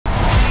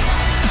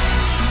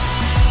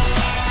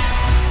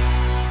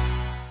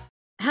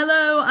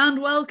and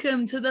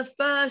welcome to the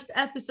first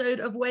episode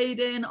of Weighed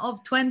In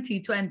of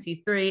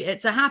 2023.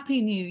 It's a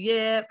happy new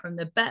year from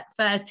the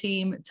Betfair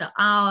team to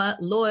our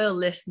loyal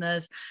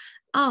listeners.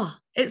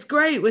 It's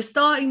great. We're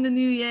starting the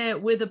new year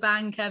with a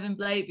bang, Kevin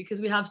Blake,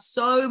 because we have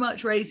so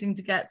much racing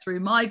to get through.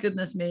 My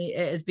goodness me,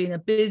 it has been a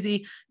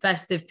busy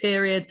festive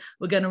period.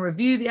 We're going to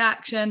review the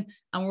action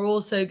and we're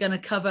also going to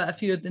cover a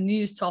few of the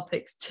news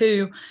topics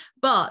too.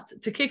 But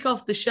to kick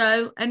off the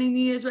show, any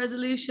New Year's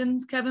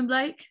resolutions, Kevin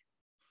Blake?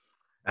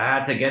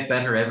 To get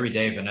better every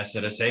day, Vanessa.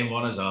 The same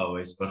one as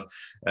always. But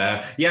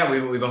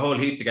we've a whole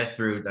heap to get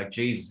through. Like,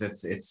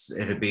 Jesus,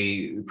 it'll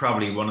be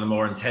probably one of the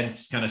more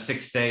intense kind of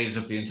 6 days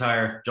of the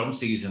entire jump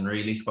season,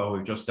 really, what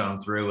we've just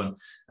gone through,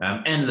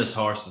 and endless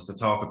horses to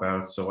talk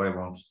about. So I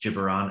won't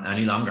gibber on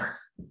any longer.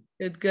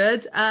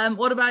 Good.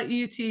 What about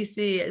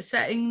UTC?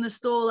 Setting the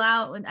stall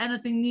out and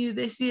anything new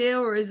this year,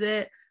 or is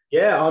it?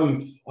 Yeah,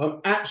 I'm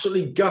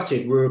absolutely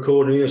gutted we're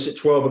recording this at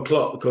 12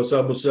 o'clock because I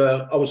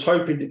was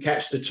hoping to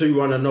catch the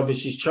 2-runner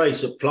Novices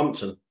Chase at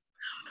Plumpton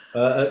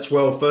at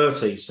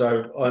 12:30.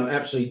 So I'm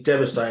absolutely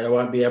devastated I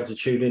won't be able to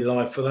tune in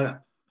live for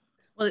that.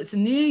 Well, it's a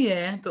new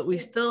year, but we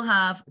still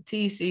have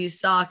TC's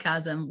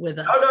sarcasm with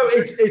us. Oh,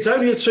 no, it's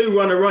only a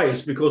 2-runner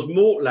race because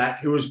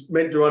Mortlack, who was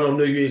meant to run on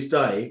New Year's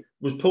Day,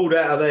 was pulled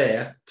out of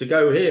there to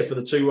go here for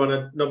the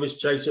 2-runner Novice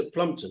Chase at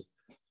Plumpton.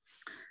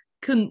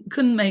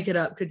 Couldn't make it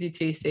up, could you,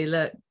 TC?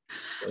 Look.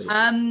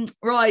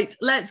 Right,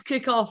 let's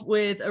kick off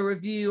with a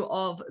review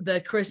of the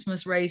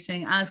Christmas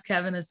racing. As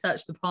Kevin has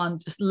touched upon,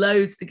 just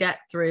loads to get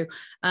through.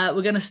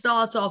 We're going to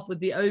start off with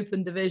the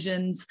open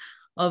divisions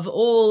of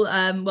all.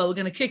 We're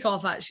going to kick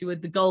off actually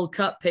with the Gold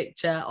Cup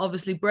picture.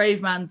 Obviously,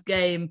 Brave Man's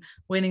Game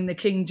winning the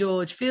King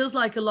George feels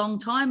like a long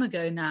time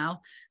ago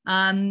now,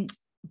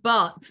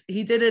 but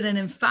he did it in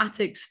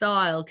emphatic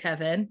style.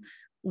 Kevin,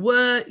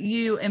 were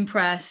you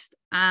impressed?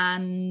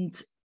 And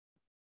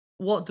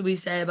what do we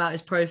say about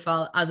his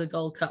profile as a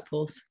Gold Cup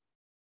horse?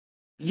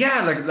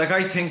 Yeah, like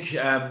I think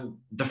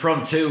the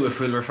front two, if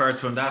we'll refer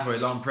to him that way,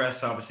 Long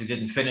Press obviously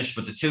didn't finish,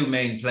 but the two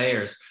main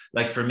players,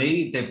 like for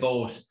me, they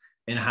both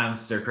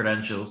enhanced their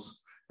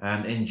credentials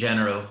in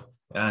general,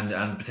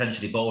 and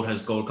potentially both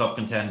as Gold Cup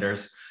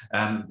contenders.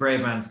 Brave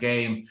Man's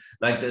Game,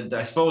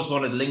 I suppose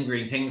one of the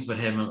lingering things with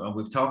him, and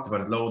we've talked about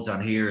it loads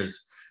on here,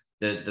 is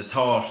the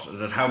thought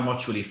that how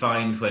much will he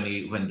find when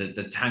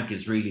the tank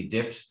is really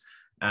dipped.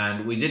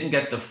 And we didn't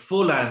get the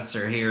full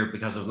answer here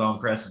because of Long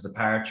Press's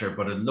departure,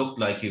 but it looked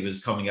like he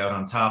was coming out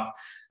on top.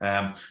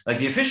 Like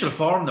the official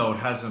form note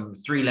has him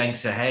 3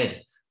 lengths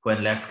ahead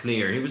when left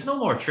clear. He was no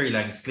more 3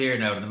 lengths clear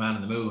now than the Man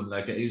in the Moon.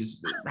 Like, he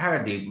was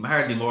hardly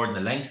more than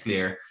a length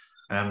clear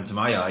to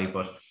my eye,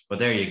 but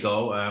there you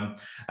go.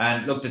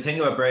 And look, the thing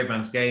about Brave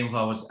Man's Game,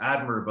 what was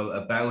admirable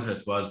about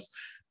it was,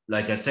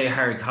 like, I'd say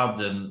Harry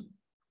Cobden,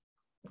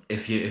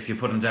 if you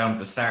put him down at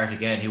the start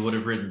again, he would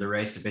have ridden the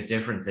race a bit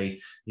differently.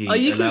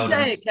 You can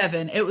say it,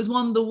 Kevin. It was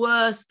one of the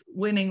worst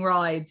winning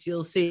rides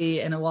you'll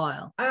see in a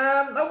while.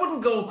 I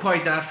wouldn't go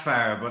quite that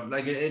far, but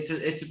like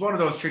it's one of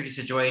those tricky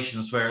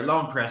situations where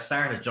Long Press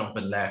started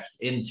jumping left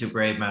into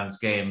Brave Man's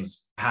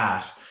Game's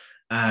path,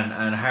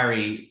 and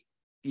Harry,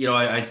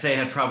 I'd say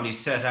had probably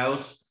set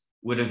out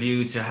with a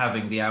view to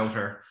having the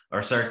outer,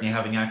 or certainly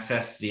having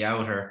access to the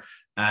outer.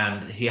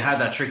 And he had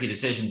that tricky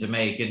decision to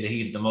make in the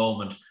heat of the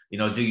moment.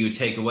 Do you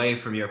take away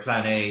from your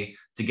plan A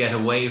to get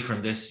away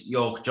from this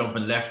yoke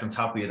jumping left on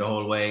top of you the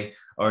whole way,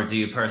 or do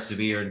you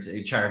persevere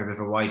and chart a bit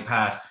of a wide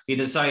path? He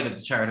decided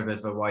to chart a bit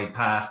of a wide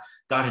path,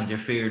 got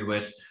interfered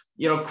with,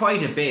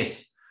 quite a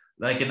bit,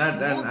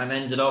 and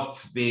ended up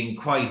being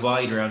quite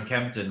wide around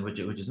Kempton, which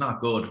is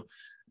not good.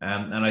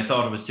 And I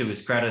thought it was to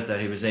his credit that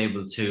he was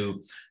able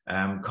to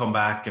come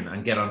back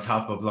and get on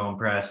top of Long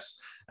Press.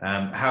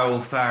 How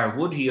far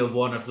would he have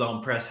won if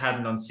Long Press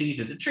hadn't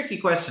unseated? A tricky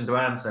question to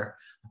answer.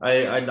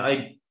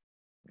 I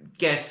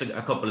guess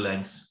a couple of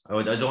lengths.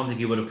 I don't think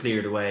he would have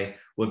cleared away,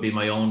 would be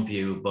my own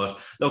view. But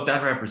look,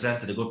 that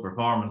represented a good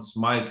performance.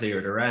 Mile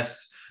clear the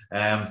rest.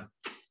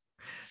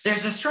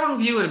 There's a strong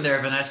view in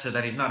there, Vanessa,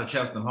 that he's not a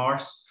Cheltenham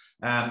horse.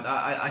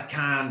 I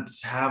can't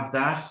have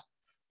that.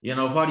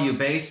 What are you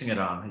basing it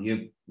on?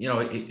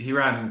 He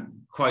ran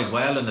quite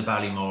well in the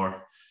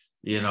Ballymore,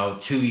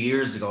 2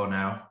 years ago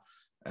now.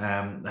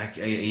 Are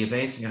you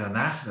basing it on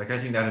that? I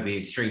think that'd be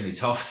extremely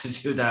tough to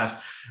do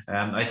that.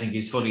 I think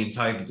he's fully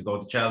entitled to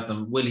go to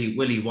Cheltenham. Will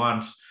he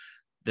want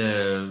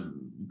the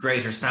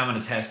greater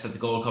stamina test that the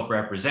Gold Cup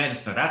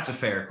represents? Now, that's a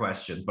fair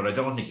question, but I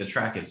don't think the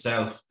track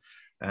itself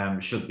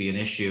should be an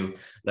issue.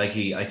 I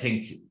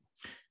think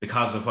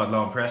because of what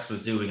Long Press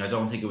was doing, I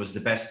don't think it was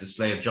the best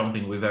display of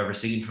jumping we've ever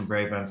seen from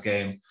Brave Man's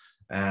Game.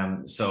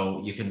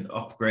 So you can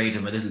upgrade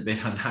him a little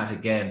bit on that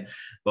again.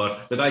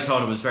 But look, I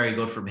thought it was very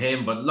good from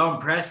him. But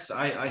Long Press,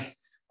 I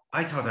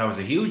thought that was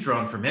a huge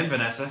run from him,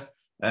 Vanessa,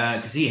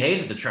 because he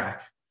hated the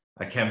track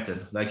at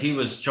Kempton. He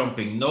was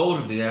jumping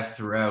notably left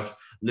throughout,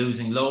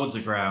 losing loads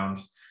of ground,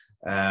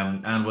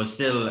 and was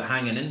still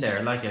hanging in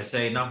there. Like I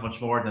say, not much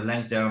more than a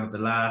length down at the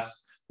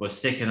last, was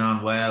sticking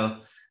on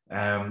well.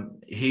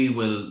 He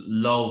will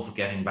love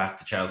getting back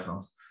to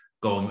Cheltenham,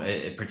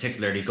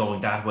 particularly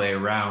going that way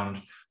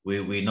around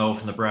We know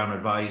from the Brown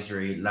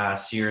Advisory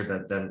last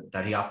year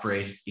that he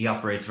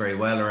operates very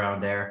well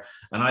around there,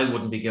 and I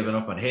wouldn't be giving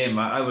up on him.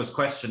 I was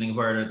questioning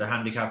whether the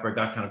handicapper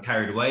got kind of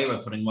carried away by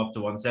putting him up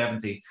to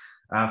 170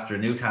 after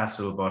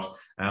Newcastle,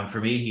 but for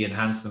me, he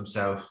enhanced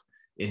himself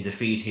in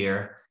defeat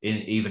here,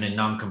 even in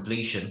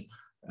non-completion.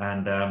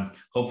 And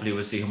hopefully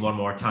we'll see him one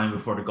more time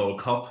before the Gold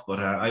Cup, but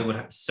I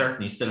would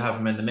certainly still have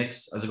him in the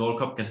mix as a Gold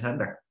Cup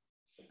contender.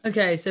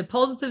 Okay, so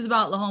positives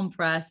about L'Homme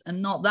Presse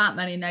and not that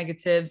many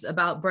negatives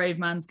about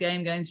Braveman's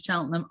Game going to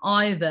Cheltenham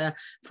either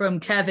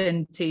from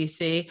Kevin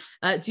TC.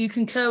 Do you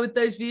concur with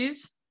those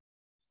views?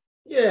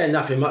 Yeah,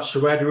 nothing much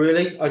to add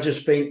really. I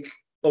just think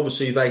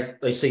obviously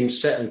they seem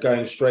set and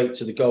going straight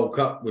to the Gold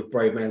Cup with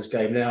Braveman's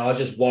Game now. I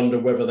just wonder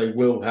whether they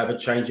will have a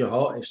change of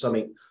heart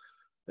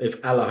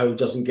if Allaho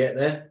doesn't get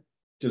there,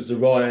 because the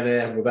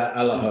Ryanair without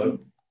Allaho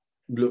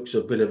looks a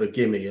bit of a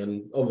gimme,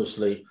 and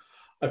obviously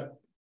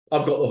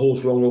I've got the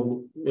horse wrong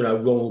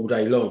all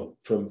day long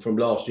from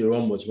last year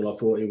onwards, when I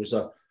thought he was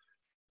a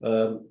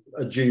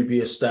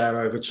dubious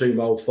star over 2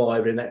 mile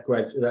 5 in that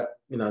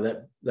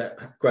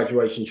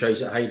graduation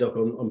chase at Haydock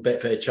on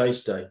Betfair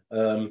Chase Day.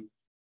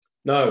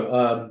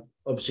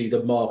 Obviously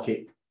the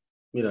market,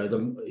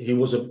 he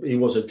was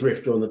a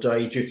drifter on the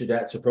day. He drifted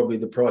out to probably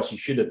the price he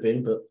should have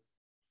been, but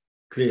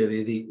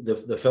clearly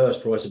the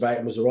first price about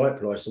him was the right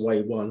price, the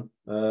way he won.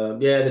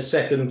 The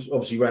second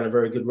obviously ran a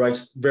very good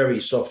race, very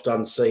soft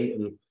unseat,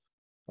 and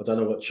I don't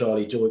know what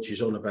Charlie Deutsch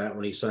is on about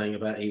when he's saying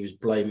about he was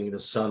blaming the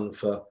sun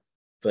for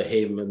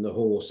him and the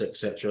horse,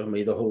 etc. I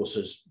mean, the horse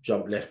has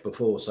jumped left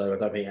before, so I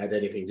don't think it had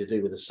anything to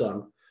do with the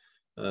sun.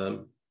 I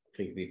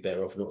think he'd be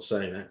better off not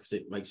saying that because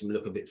it makes him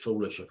look a bit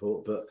foolish, I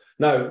thought. But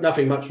no,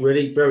 nothing much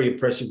really. Very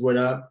impressive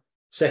winner.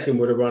 Second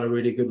would have run a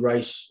really good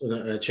race in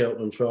a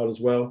Cheltenham trial as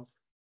well.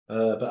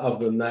 But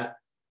other than that,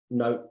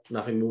 no,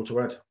 nothing more to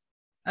add.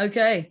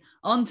 Okay,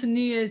 on to New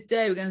Year's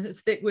Day. We're going to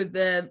stick with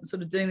the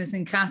sort of doing this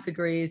in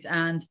categories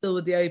and still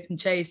with the open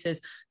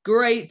chases.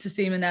 Great to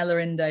see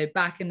Minella Indo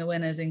back in the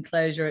winners'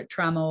 enclosure at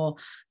Tramore.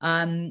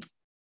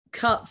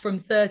 Cut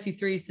from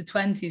 33s to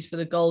 20s for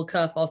the Gold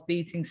Cup off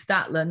beating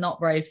Statler, not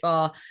very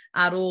far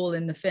at all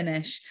in the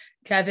finish.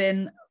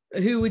 Kevin,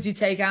 who would you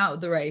take out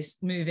of the race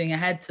moving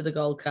ahead to the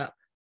Gold Cup?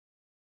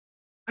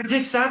 I'd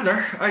take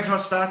Statler. I thought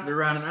Statler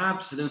ran an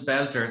absolute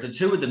belter. The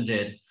two of them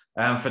did.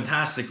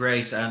 Fantastic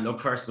race. And look,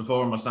 first and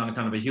foremost, on a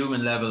kind of a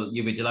human level,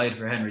 you'd be delighted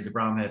for Henry de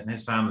Bromhead and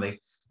his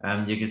family.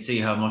 You could see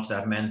how much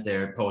that meant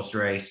there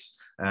post-race.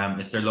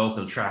 It's their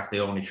local track. They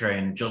only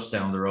train just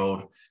down the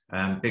road.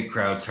 Big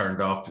crowd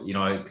turned up.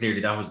 Clearly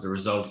that was the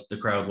result the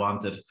crowd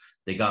wanted.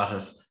 They got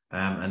it.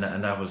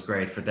 And that was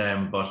great for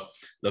them. But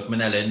look,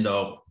 Minella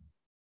Indo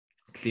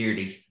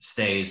clearly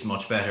stays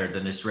much better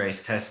than this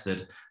race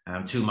tested.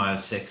 2 mile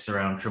 6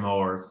 around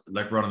Tramore,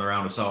 like running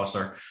around a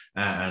saucer,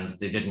 and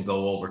they didn't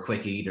go over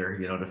quick either.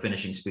 The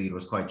finishing speed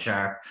was quite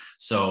sharp.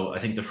 So I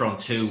think the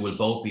front two will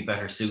both be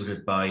better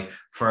suited by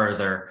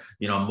further,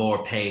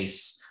 more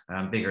pace,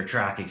 bigger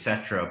track,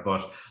 etc.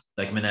 But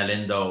like Minella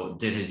Indo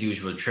did his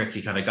usual trick.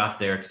 He kind of got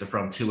there to the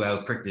front two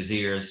out, pricked his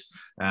ears,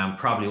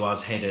 probably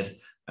was headed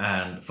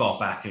and fought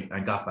back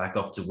and got back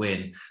up to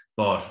win.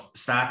 But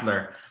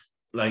Statler,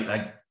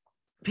 like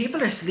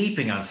people are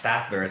sleeping on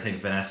Statler, I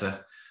think,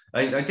 Vanessa.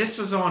 Like this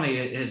was only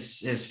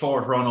his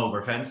fourth run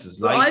over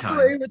fences lifetime. I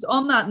thought it was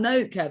on that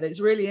note, Kev.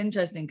 It's really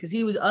interesting because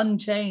he was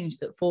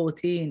unchanged at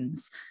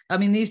 14s. I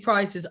mean, these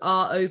prices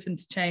are open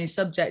to change,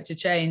 subject to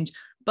change,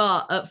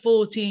 but at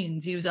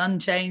 14s he was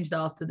unchanged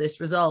after this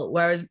result.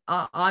 Whereas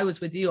I was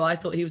with you. I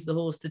thought he was the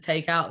horse to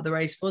take out of the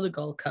race for the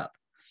Gold Cup.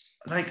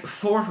 Like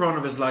fourth run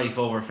of his life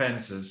over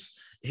fences.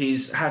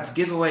 He's had to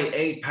give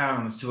away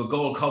 £8 to a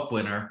Gold Cup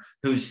winner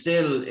who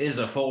still is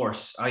a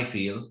force, I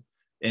feel,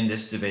 in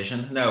this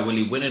division. Now, will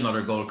he win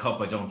another Gold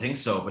Cup? I don't think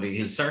so, but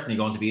he's certainly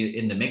going to be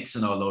in the mix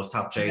in all those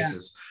top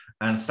chases.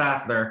 Yeah. And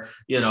Statler,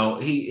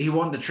 he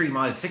won the 3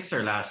 mile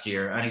 6er last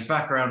year, and he's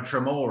back around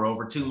Tramore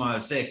over 2 mile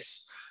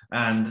 6.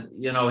 And,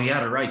 he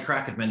had a right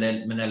crack at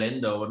Minella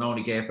Indo and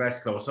only gave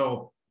best close.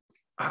 So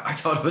I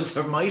thought it was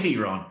a mighty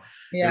run.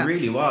 Yeah. It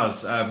really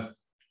was.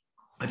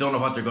 I don't know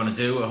what they're going to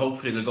do.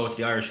 Hopefully they'll go to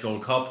the Irish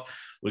Gold Cup.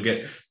 We'll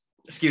get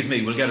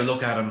a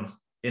look at him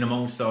in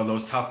amongst all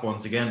those top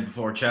ones again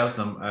before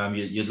Cheltenham.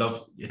 You'd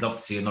love to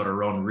see another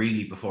run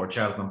really before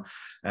Cheltenham.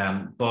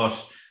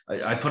 But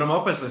I put him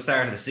up as the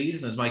start of the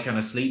season as my kind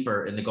of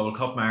sleeper in the Gold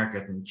Cup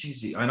market. And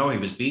geez, I know he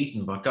was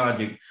beaten, but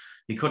God,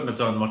 he couldn't have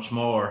done much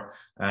more,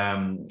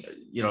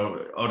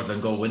 other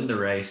than go win the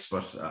race.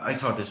 But I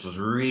thought this was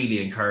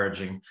really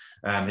encouraging.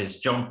 His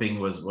jumping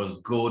was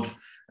good.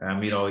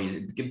 He's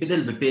a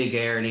little bit big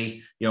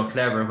early,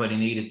 clever when he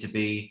needed to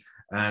be.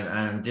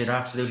 And did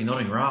absolutely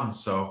nothing wrong.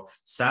 So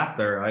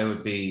Statler, I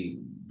would be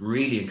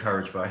really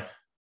encouraged by.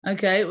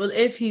 Okay, well,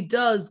 if he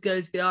does go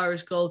to the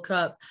Irish Gold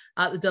Cup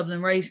at the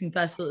Dublin Racing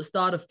Festival at the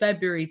start of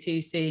February,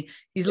 TC,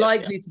 he's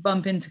likely to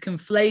bump into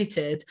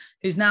Conflated,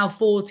 who's now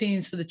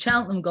 14s for the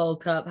Cheltenham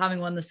Gold Cup, having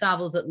won the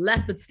Savills at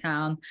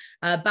Leopardstown,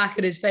 back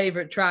at his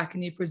favourite track.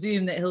 And you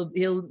presume that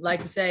he'll,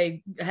 like I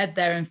say, head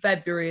there in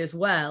February as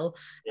well.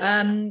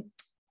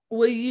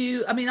 were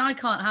you? I mean, I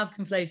can't have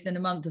Conflaced in a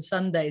month of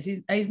Sundays.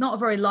 He's not a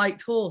very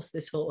liked horse.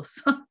 This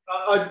horse.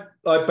 I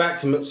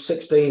backed him at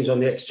 16s on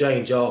the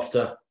exchange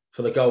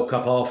for the Gold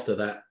Cup after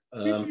that.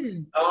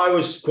 I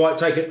was quite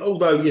taken,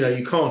 although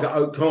you can't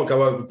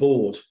go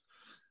overboard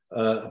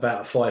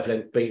about a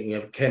 5-length beating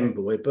of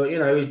Kemboy, but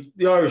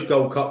the Irish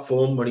Gold Cup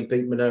form when he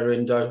beat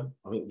Minerindo,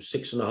 I think it was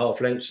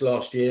 6.5 lengths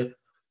last year,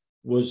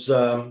 was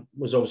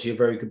obviously a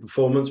very good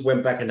performance.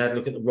 Went back and had a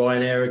look at the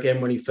Ryanair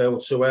again when he fell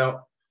 2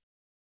 out.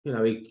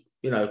 He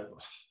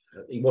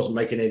wasn't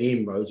making any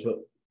inroads,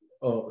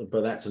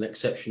 but that's an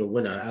exceptional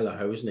winner,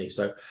 Allaho, isn't he?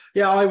 So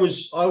yeah,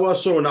 I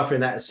saw enough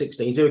in that at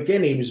 16. So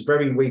again, he was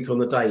very weak on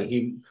the day.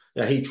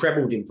 He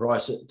trebled in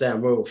price at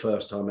Down Royal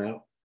first time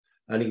out,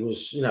 and he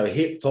was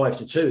hit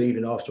 5-2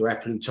 even after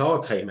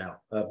Aplutar came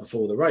out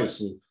before the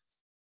race, and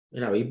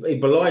he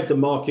belied the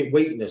market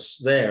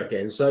weakness there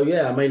again. So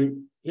yeah, I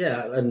mean,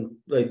 yeah, and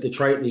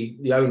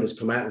the owners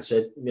come out and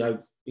said,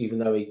 even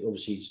though he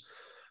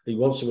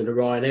wants to win the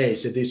Ryanair, he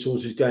said this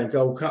horse is going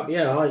Gold Cup.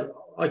 Yeah,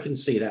 I can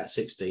see that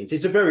 16s.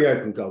 It's a very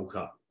open Gold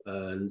Cup,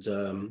 and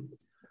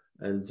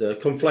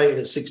Conflated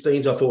at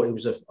 16s. I thought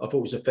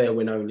it was a fair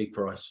win only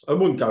price. I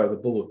wouldn't go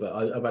overboard,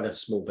 but I've had a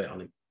small bet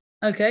on him.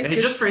 Okay. And he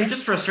just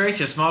frustrates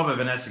you a small bit,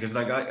 Vanessa, because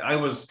I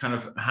was kind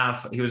of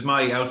he was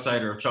my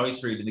outsider of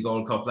choice really in the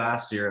Gold Cup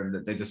last year,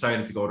 and they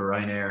decided to go to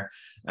Ryanair.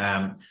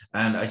 And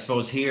I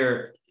suppose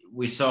here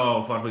we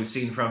saw what we've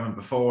seen from him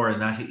before,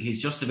 and that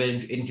he's just a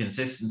bit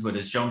inconsistent with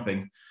his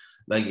jumping.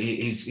 Like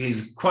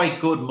he's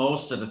quite good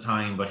most of the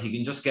time, but he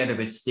can just get a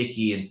bit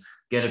sticky and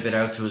get a bit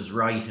out to his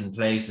right in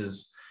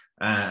places,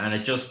 and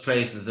it just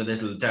places a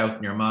little doubt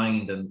in your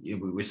mind. And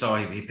we saw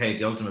he paid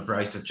the ultimate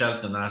price at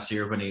Cheltenham last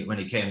year when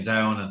he came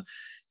down, and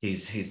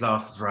he's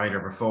lost his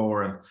rider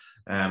before,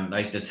 and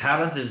like the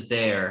talent is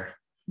there.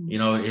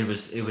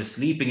 It was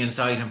sleeping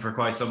inside him for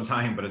quite some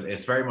time, but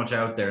it's very much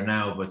out there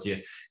now. But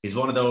he's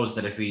one of those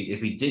that if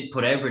he did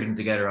put everything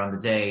together on the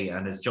day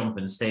and his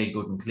jumping stayed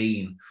good and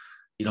clean,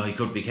 he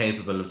could be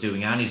capable of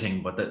doing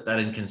anything. But that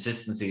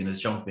inconsistency in his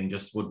jumping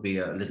just would be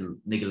a little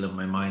niggle in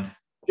my mind.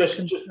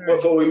 Just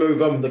before we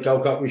move on to the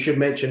Gold Cup, we should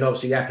mention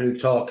obviously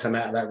Aplutar came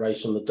out of that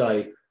race on the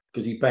day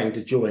because he banged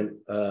a joint,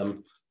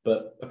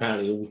 but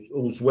apparently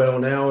all's well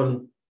now,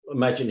 and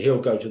imagine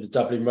he'll go to the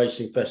Dublin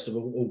Racing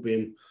Festival, all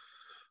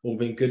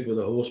being good with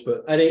the horse.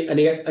 But and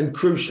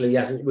crucially, he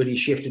hasn't really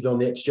shifted on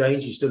the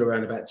exchange. He's still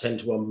around about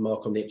 10-1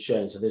 mark on the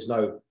exchange, so there's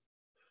no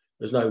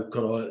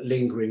kind of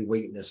lingering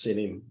weakness in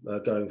him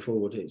going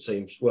forward. It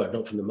seems, well,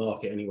 not from the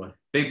market anyway.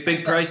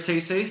 Big price,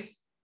 TC.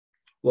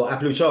 Well,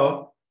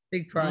 Aplutar.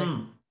 Big price.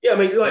 Yeah, I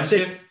mean, like I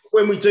said,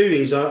 when we do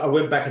these, I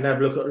went back and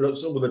had a look at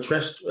all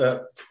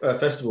the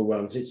festival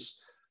runs.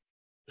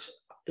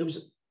 It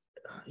was,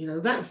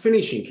 that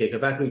finishing kick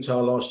of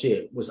Aplutar last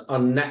year was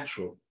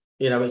unnatural.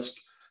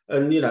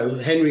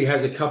 Henry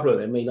has a couple of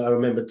them. I mean, I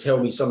remember Tell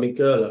Me Something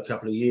Girl a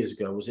couple of years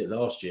ago. Was it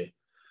last year?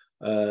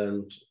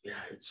 And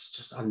it's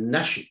just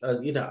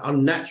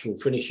unnatural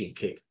finishing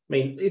kick. I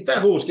mean, if that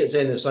horse gets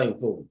in the same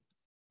form,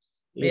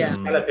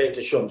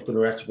 Alabama Shop's going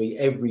to have to be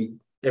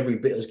every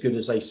bit as good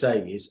as they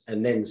say he is,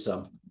 and then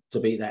some, to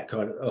beat that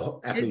kind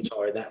of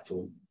Aplutar in that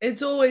form.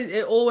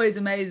 It always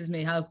amazes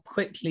me how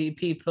quickly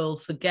people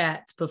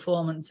forget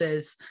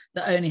performances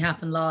that only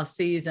happened last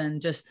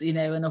season. Just,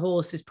 when a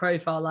horse's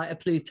profile like a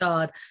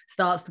Plutard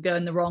starts to go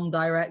in the wrong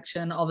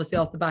direction, obviously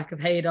off the back of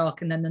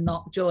Haydock and then the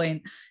knock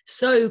joint,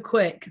 so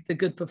quick the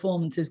good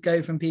performances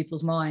go from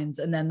people's minds,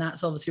 and then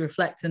that's obviously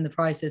reflected in the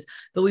prices.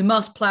 But we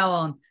must plough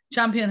on.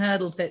 Champion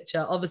hurdle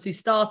picture, obviously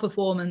star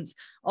performance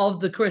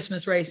of the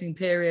Christmas racing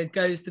period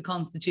goes to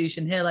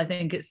Constitution Hill. I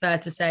think it's fair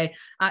to say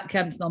at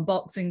Kempton on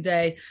Boxing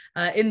Day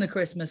in the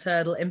Christmas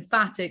hurdle,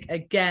 emphatic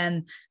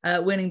again,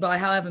 winning by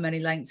however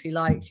many lengths he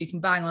likes. You can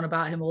bang on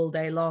about him all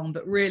day long,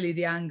 but really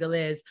the angle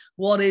is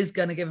what is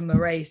going to give him a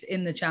race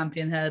in the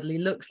champion hurdle. He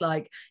looks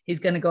like he's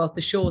going to go off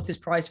the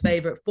shortest price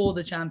favourite for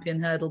the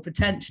champion hurdle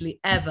potentially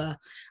ever.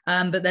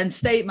 But then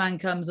State Man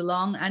comes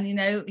along and,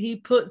 he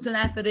puts an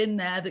effort in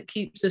there that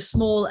keeps a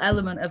small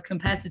element of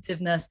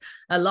competitiveness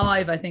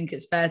alive, I think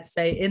it's fair to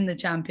say, in the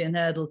champion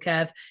hurdle,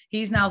 Kev.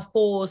 He's now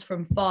 4s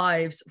from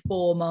 5s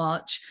for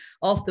March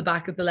off the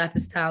back of the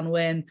Leopardstown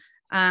win.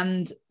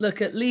 And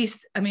look, at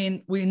least, I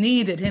mean, we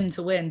needed him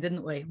to win,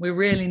 didn't we? We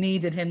really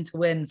needed him to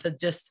win for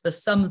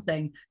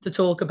something to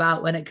talk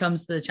about when it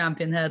comes to the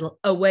champion hurdle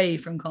away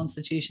from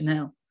Constitution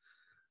Hill.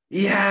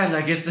 Yeah,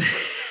 like it's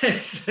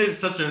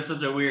such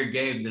a weird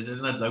game, this,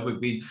 isn't it? Like we've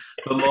been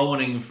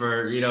bemoaning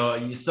for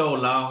so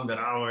long that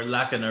we're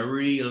lacking a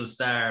real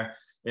star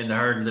in the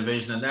hurdle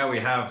division, and now we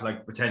have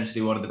like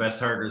potentially one of the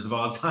best hurdlers of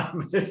all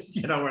time.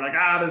 We're like,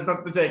 there's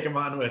nothing to take him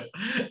on with.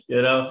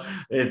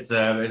 It's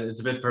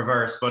a bit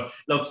perverse, but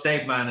look,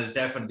 State Man is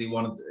definitely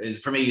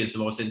for me is the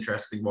most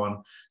interesting one,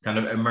 kind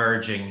of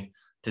emerging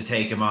to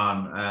take him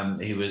on.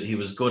 He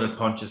was good at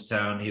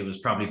Punchestown. He was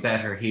probably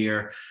better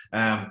here.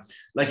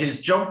 Like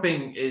his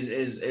jumping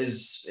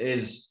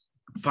is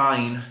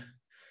fine.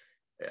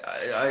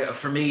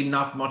 For me,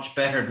 not much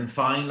better than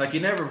fine. Like he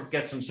never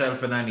gets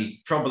himself in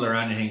any trouble or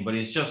anything, but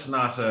he's just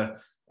not a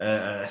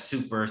a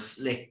super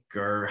slick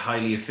or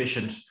highly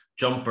efficient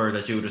jumper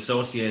that you would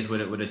associate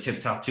with a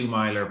tip-top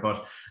 2-miler,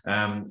 but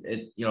I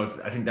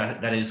think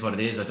that is what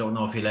it is. I don't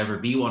know if he'll ever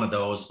be one of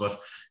those, but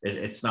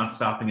it's not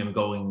stopping him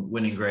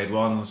winning grade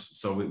ones,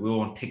 so we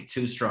won't pick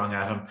too strong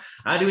at him.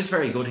 And he was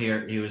very good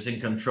here. He was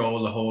in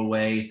control the whole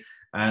way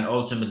and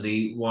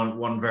ultimately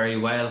won very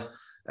well.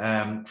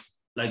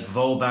 Like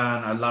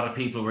Vauban, a lot of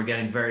people were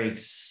getting very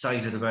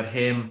excited about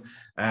him.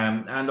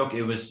 And look,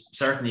 it was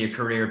certainly a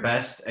career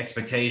best.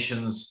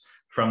 Expectations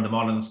from the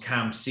Mullins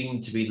camp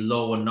seemed to be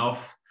low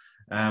enough.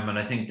 And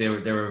I think they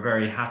were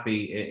very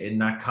happy in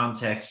that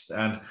context.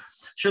 And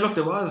sure, look,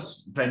 there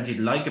was plenty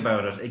to like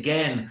about it.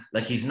 Again,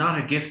 like, he's not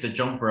a gifted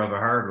jumper of a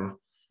hurdle.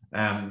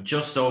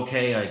 Just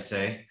okay, I'd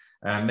say.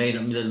 Made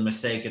a little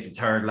mistake at the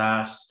third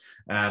last.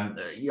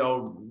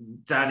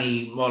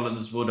 Danny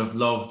Mullins would have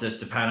loved it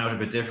to pan out a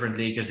bit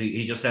differently, because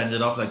he just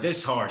ended up like,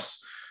 this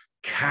horse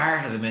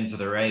carted him into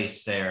the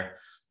race there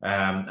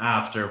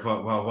after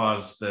what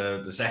was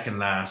the second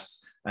last,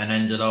 and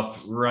ended up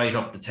right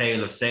up the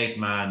tail of State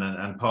Man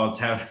and Paul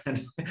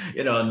Townend.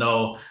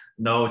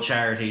 No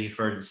charity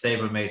for the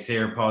stablemates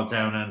here. Paul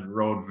Townend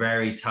rode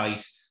very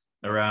tight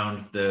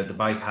around the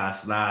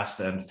bypass last,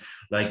 and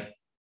like,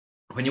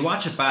 when you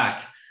watch it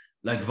back,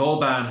 like,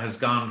 Vauban has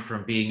gone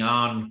from being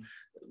on,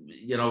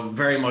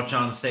 very much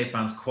on State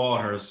Man's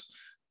quarters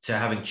to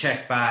having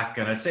checked back,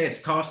 and I'd say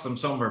it's cost them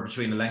somewhere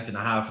between 1.5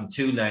 lengths and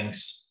 2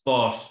 lengths,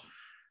 but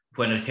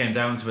when it came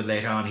down to it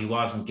later on, he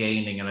wasn't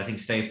gaining, and I think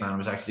State Man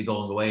was actually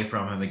going away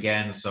from him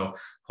again. So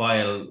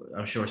while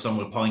I'm sure some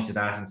will point to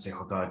that and say,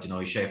 oh God,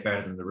 he shaped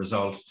better than the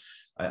result,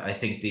 I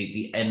think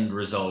the end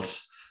result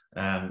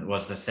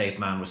was that State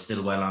Man was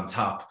still well on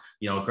top.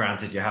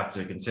 Granted, you have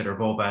to consider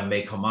Vauban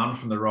may come on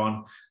from the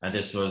run, and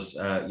this was,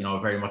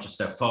 very much a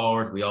step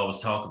forward. We always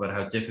talk about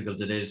how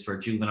difficult it is for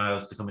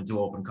juveniles to come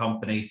into open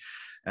company.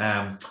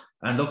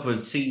 And look, we'll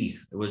see.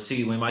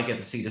 We might get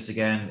to see this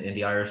again in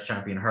the Irish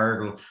Champion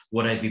Hurdle.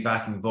 Would I be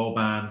backing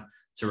Vauban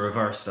to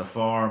reverse the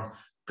form?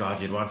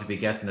 God, you'd want to be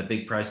getting a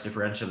big price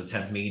differential at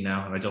 10 me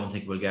now, and I don't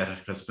think we'll get it,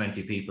 because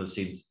plenty of people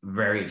seem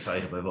very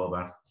excited by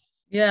Vauban.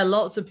 Yeah,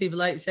 lots of people,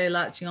 like you say,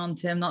 latching on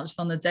to him, not just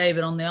on the day,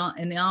 but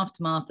in the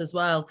aftermath as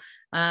well.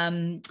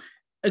 A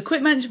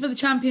quick mention for the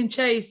Champion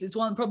Chase. It's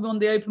probably one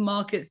of the open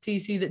markets,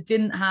 TC, that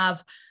didn't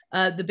have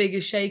the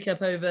biggest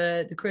shake-up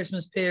over the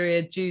Christmas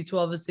period, due to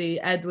obviously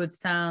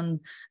Leopardstown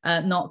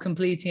not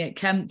completing at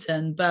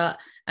Kempton,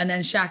 and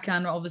then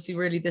Shakan obviously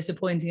really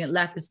disappointing at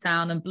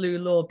Leopardstown, and Blue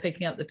Lord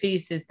picking up the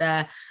pieces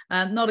there.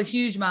 Not a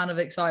huge amount of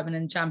excitement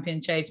in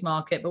Champion Chase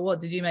market, but what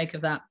did you make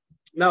of that?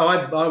 No,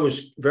 I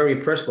was very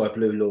impressed by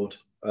Blue Lord.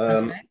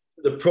 Okay.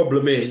 The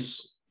problem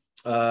is,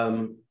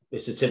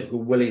 it's a typical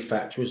Willie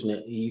factor, isn't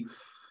it?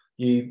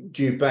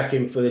 Do you back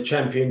him for the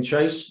Champion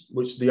Chase,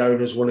 which the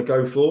owners want to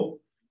go for?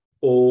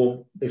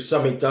 Or if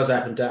something does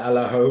happen to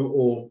Allaho,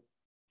 or,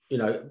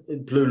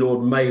 Blue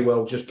Lord may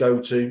well just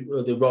go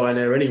to the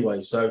Ryanair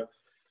anyway. So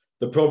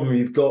the problem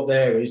you've got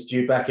there is, do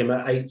you back him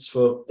at 8s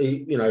for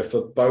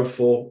both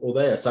or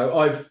there?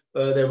 So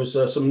there was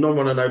some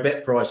non-run no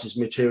bet prices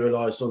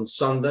materialised on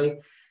Sunday.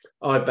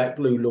 I backed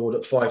Blue Lord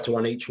at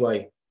 5-1 each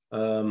way,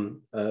 or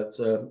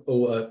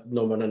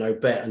non-run no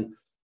bet, and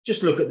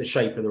just look at the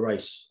shape of the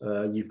race.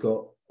 You've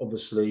got the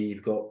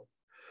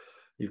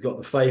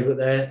favourite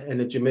there,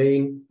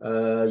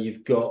 Energymine.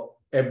 You've got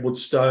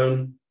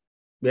Leopardstown,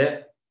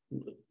 yeah.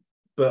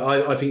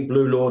 But I think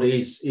Blue Lord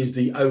is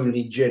the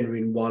only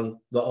genuine one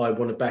that I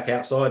want to back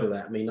outside of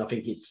that. I mean, I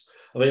think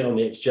on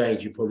the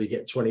exchange you probably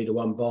get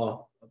 20-1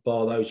 bar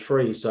those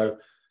three. So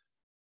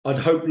I'd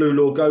hope Blue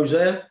Lord goes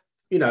there.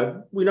 We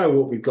know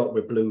what we've got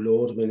with Blue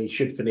Lord. I mean, he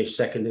should finish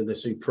second in the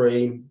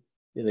Supreme.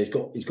 He's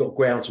got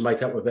ground to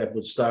make up with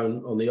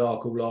Leopardstown on the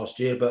Arkle last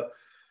year, but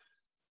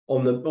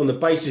on the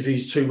basis of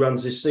his 2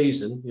 runs this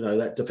season,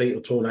 that defeat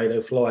of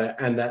Tornado Flyer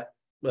and that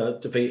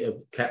defeat of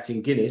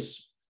Captain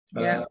Guinness,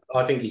 I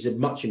think he's a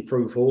much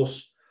improved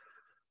horse.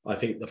 I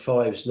think the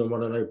 5s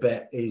non-run no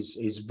bet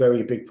is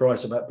very big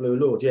price about Blue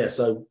Lord. Yeah,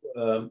 so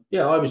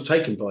I was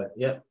taken by it.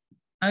 Yeah.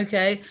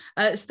 Okay.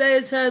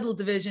 Stayers Hurdle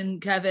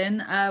division,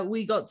 Kevin.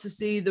 We got to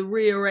see the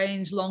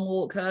rearranged long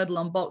walk hurdle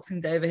on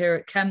Boxing Day over here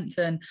at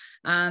Kempton,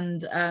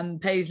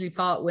 and Paisley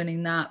Park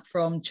winning that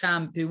from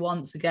Champ, who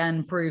once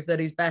again proved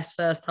that he's best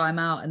first time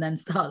out and then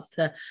starts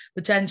to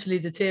potentially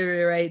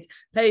deteriorate.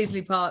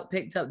 Paisley Park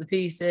picked up the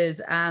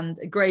pieces, and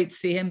great to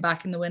see him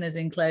back in the winners'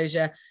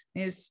 enclosure.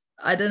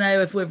 I don't know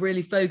if we're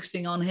really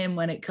focusing on him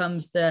when it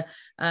comes to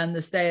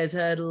the Stayers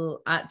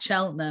Hurdle at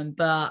Cheltenham,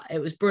 but it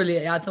was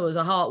brilliant. I thought it was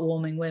a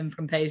heartwarming win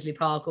from Paisley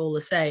Park all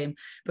the same.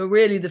 But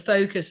really the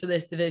focus for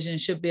this division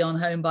should be on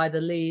Home by the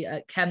Lee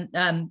at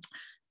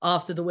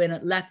after the win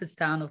at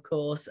Leopardstown, of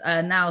course.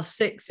 Now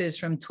 6s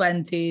from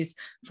 20s,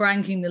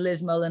 franking the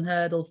Liz Mullen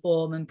hurdle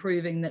form and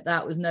proving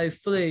that was no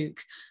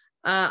fluke.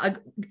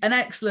 An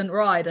excellent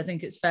ride, I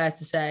think it's fair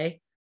to say,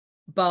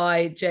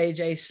 by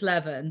JJ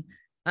Slevin.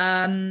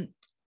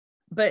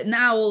 but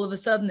now all of a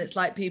sudden it's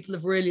like people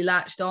have really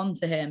latched on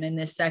to him in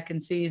this second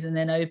season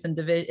in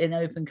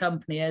open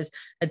company as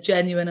a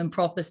genuine and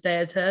proper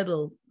stayers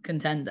hurdle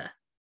contender.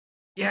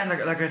 Yeah,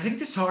 like I think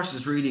this horse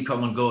is really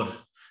coming good.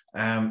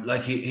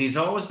 Like he's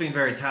always been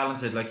very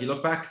talented. Like you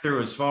look back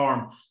through his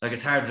form, like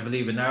it's hard to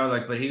believe it now.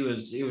 Like, but he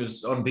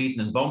was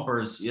unbeaten in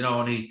bumpers, you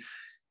know, and he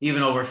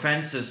even over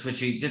fences, which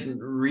he didn't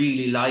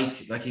really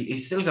like. Like he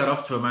still got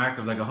up to a mark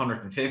of like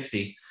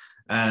 150,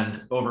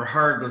 and over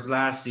hurdles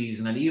last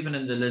season, and even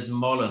in the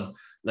Lismullen,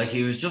 like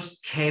he was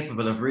just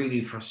capable of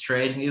really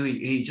frustrating you.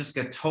 He just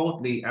get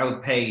totally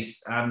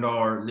outpaced and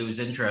or lose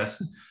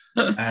interest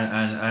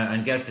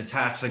and get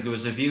detached. Like there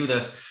was a view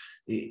that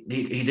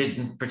he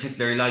didn't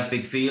particularly like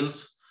big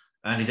fields,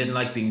 and he didn't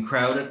like being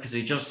crowded because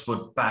he just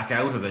would back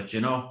out of it,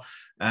 you know.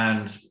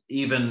 And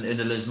even in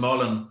the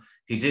Lismullen,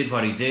 he did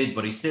what he did,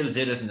 but he still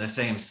did it in the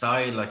same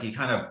style. Like he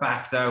kind of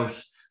backed out,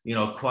 you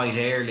know, quite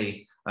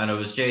early. And it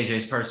was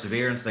JJ's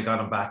perseverance that got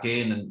him back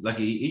in. And like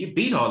he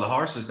beat all the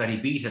horses that he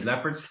beat at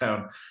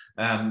Leopardstown.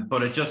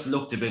 But it just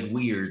looked a bit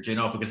weird, you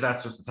know, because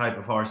that's just the type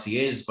of horse he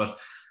is. But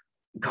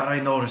God, I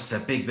noticed a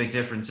big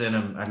difference in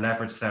him at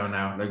Leopardstown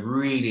now, like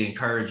really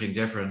encouraging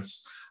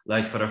difference.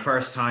 Like for the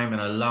first time in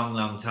a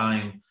long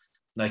time,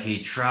 like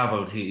he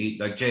traveled, he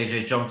like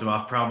JJ jumped him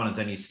off prominent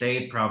and he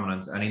stayed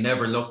prominent, and he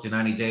never looked in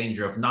any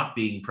danger of not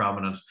being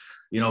prominent,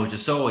 you know, which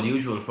is so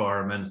unusual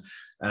for him.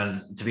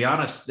 And to be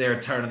honest,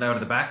 they're turning out of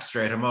the back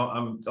straight. I'm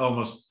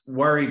almost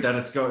worried that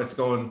it's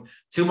going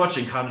too much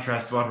in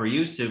contrast to what we're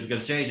used to,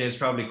 because JJ is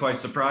probably quite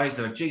surprised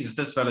that, like, Jesus,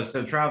 this fella's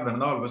still traveling,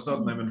 and all of a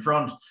sudden I'm in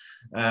front.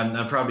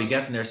 And probably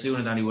getting there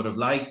sooner than he would have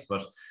liked.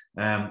 But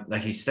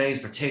like he stays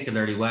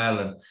particularly well,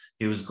 and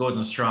he was good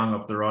and strong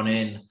up the run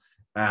in.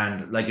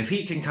 And like if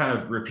he can kind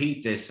of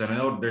repeat this, and I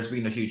know there's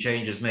been a few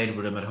changes made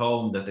with him at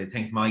home that they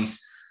think might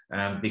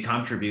be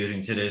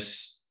contributing to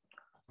this,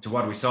 to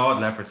what we saw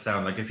at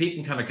Leopardstown. Like if he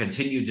can kind of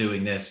continue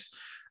doing this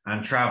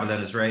and travel in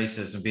his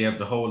races and be able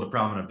to hold a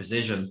prominent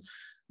position,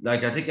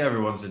 like I think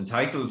everyone's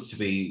entitled to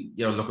be,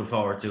 you know, looking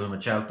forward to him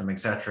at Cheltenham,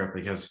 etc.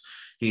 Because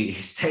he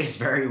stays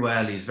very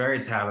well. He's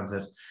very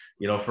talented,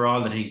 you know, for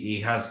all that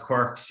he has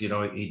quirks, you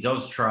know, he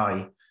does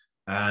try.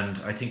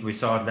 And I think we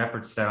saw at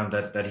Leopardstown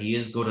that he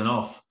is good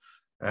enough.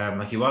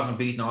 Like he wasn't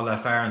beaten all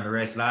that far in the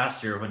race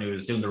last year when he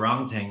was doing the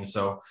wrong thing.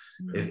 So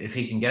if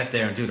he can get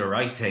there and do the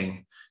right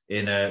thing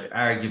in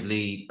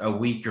arguably a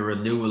weaker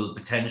renewal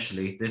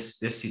potentially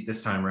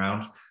this time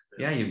around,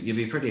 yeah, you'd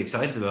be pretty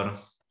excited about him.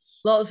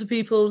 Lots of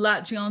people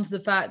latching on to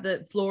the fact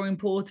that Flooring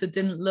Porter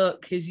didn't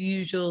look his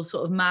usual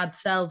sort of mad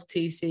self,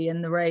 TC,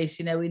 in the race.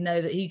 You know, we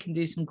know that he can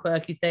do some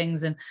quirky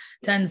things and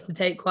tends to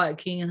take quite a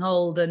keen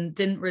hold, and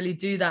didn't really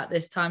do that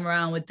this time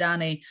around with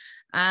Danny.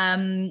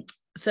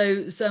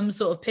 So some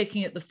sort of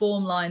picking at the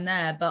form line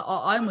there. But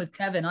I'm with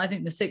Kevin. I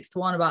think the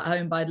 6-1 about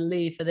Home by the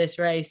Lee for this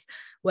race,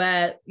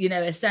 where, you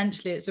know,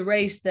 essentially it's a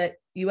race that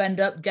you end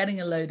up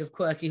getting a load of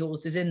quirky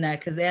horses in there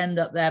because they end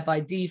up there by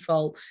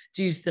default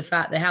due to the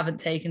fact they haven't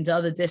taken to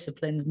other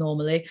disciplines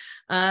normally.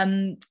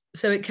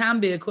 So it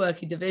can be a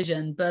quirky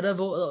division, but of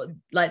all,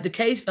 like the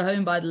case for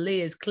Home by the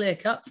Lee is clear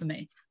cut for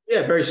me.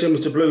 Yeah, very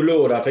similar to Blue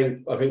Lord. I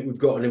think we've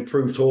got an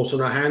improved horse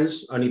on our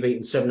hands. Only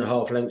beaten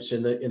 7.5 lengths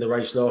in the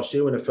race last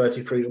year in a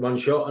 33-1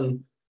 shot.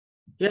 And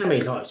yeah, I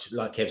mean,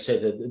 like Kev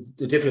said,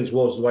 the difference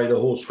was the way the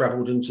horse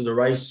travelled into the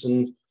race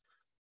and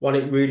won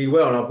it really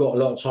well. And I've got a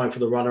lot of time for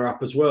the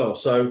runner-up as well.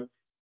 So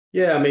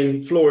yeah, I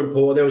mean, Flooring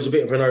Porter, there was a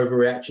bit of an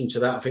overreaction to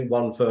that. I think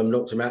one firm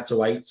knocked him out to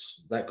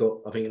 8s. That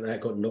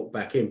got knocked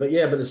back in. But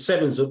yeah, but the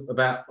 7s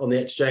about on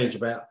the exchange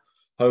about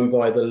Home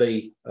by the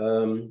Lee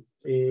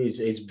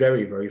is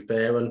very, very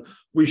fair. And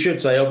we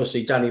should say,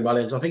 obviously, Danny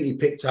Mullins, I think he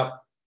picked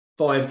up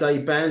 5-day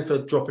ban for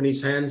dropping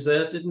his hands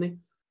there, didn't he?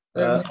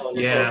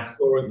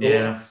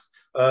 Yeah.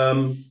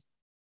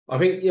 I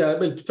think, yeah, I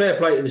mean, fair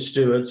play to the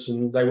stewards,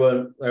 and they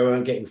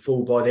weren't getting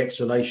fooled by the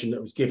explanation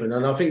that was given.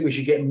 And I think we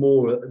should get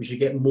more.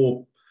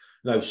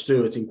 You know,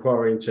 stewards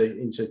inquiring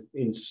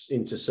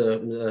into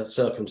certain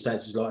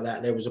circumstances like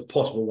that. There was a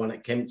possible one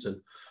at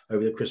Kempton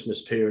over the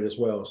Christmas period as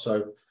well.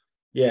 So,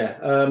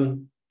 yeah,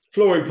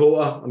 Flooring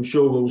Porter, I'm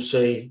sure we'll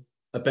see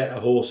a better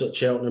horse at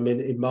Cheltenham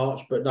in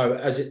March. But no,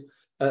 as it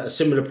at a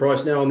similar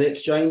price now on the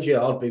exchange,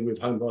 yeah, I'd be with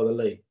Home by the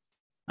Lee.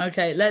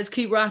 Okay, let's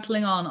keep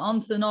rattling on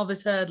to the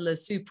novice hurdlers.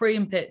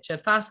 Supreme Picture.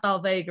 Facile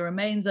Vega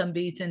remains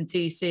unbeaten,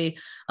 TC,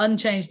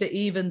 unchanged at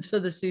evens for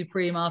the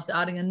Supreme after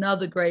adding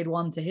another grade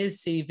 1 to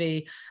his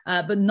CV,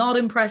 but not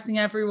impressing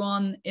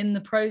everyone in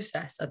the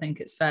process, I think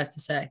it's fair to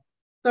say.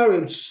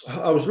 No,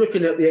 I was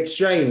looking at the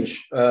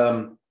exchange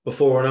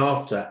before and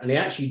after, and he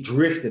actually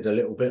drifted a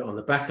little bit on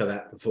the back of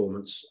that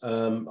performance.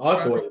 I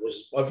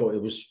thought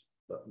it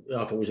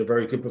was a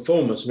very good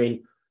performance. I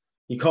mean,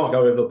 you can't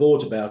go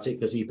overboard about it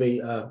because he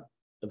beat a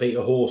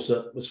horse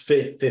that was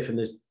fifth in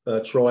this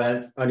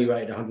Triumph, only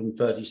rated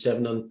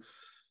 137, and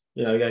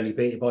you know he only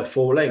beat it by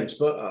 4 lengths.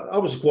 But I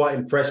was quite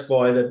impressed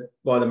by the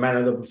manner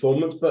of the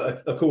performance.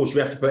 But of course,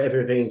 we have to put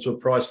everything into a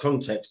price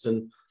context,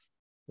 and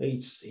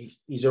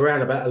he's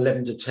around about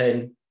 11 to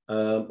 10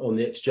 on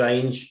the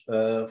exchange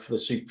for the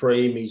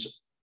Supreme. He's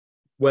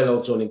well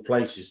odds on in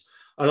places.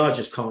 And I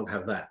just can't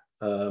have that.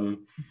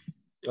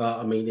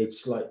 I mean,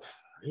 it's like,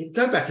 you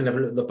go back and have a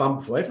look at the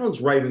bumper form.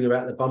 Everyone's raving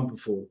about the bumper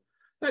form.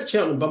 That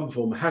Cheltenham bumper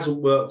form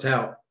hasn't worked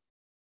out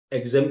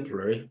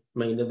exemplary. I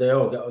mean, there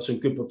are got some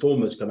good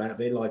performers come out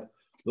of it, like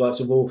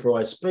some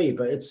authorised speed,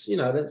 but it's, you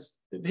know, that's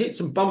it hit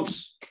some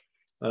bumps,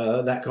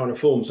 that kind of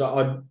form. So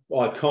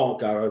I can't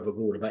go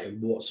overboard about him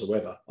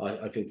whatsoever.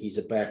 I think he's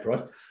a bad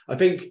price. I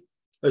think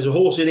there's a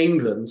horse in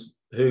England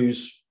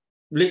who's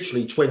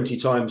literally 20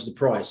 times the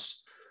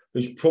price,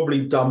 who's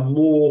probably done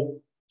more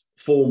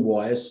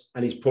form-wise,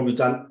 and he's probably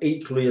done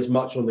equally as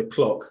much on the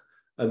clock,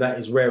 and that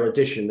is Rare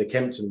Edition, the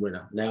Kempton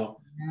winner. Now,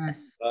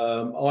 yes,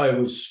 I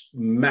was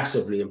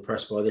massively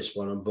impressed by this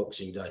one on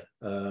Boxing Day.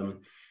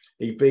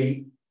 He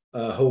beat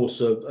a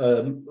horse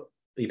of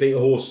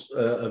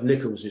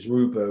Nichols's,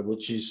 Ruber,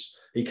 which is,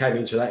 he came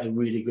into that in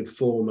really good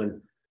form.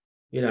 And,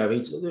 you know,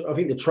 I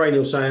think the trainer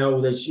was saying,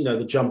 oh, there's, you know,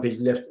 the jump is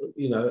left,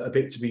 you know, a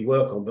bit to be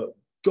worked on, but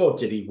God,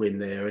 did he win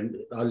there. And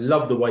I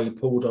love the way he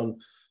pulled on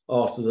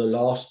after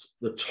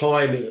the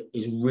time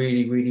is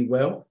really, really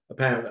well.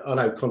 Apparently, I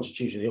know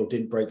Constitution Hill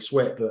didn't break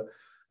sweat, but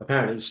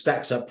apparently it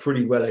stacks up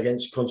pretty well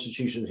against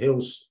Constitution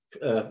Hill's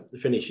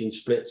finishing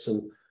splits.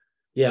 And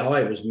yeah,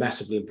 I was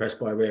massively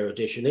impressed by Rare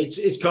Edition.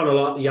 It's kind of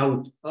like the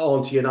young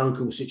auntie and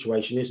uncle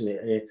situation, isn't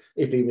it?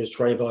 If he was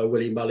trained by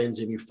Willie Mullins,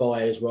 he'd be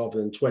fires rather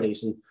than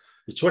 20s. And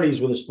his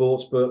 20s with a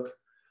sports book.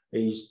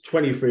 He's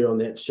 23 on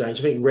the exchange.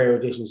 I think Rare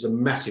Edition is a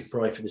massive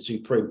price for the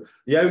Supreme.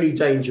 The only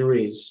danger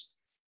is,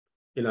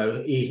 you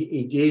know,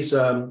 he is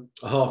a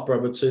half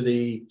brother to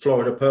the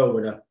Florida Pearl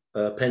winner,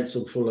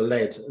 Pencil Full of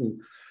Lead. And,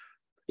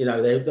 you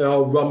know, they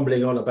are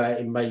rumbling on about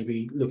him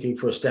maybe looking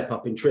for a step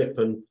up in trip.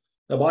 And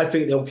I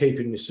think they'll keep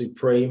him with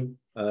Supreme.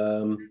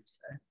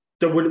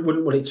 They wouldn't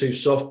want it too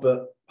soft,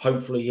 but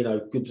hopefully, you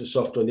know, good to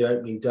soft on the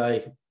opening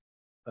day.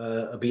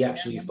 I'll be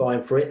absolutely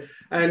fine for it.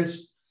 And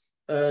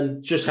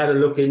just had a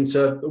look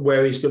into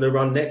where he's going to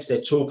run next. They're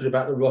talking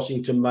about the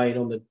Rossington Main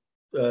on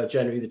the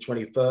January the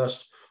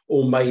 21st,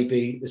 or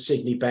maybe the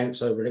Sydney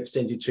Banks over an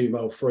extended 2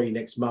 mile free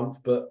next month.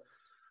 But,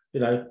 you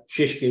know,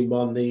 Shishkin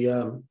won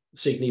the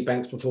Sydney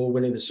Banks before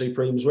winning the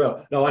Supreme as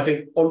well. Now, I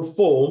think on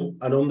form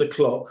and on the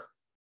clock,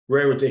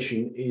 Rare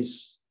Edition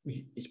is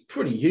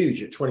pretty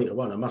huge at 20 to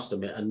 1, I must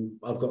admit. And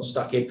I've got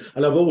stuck in.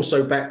 And I've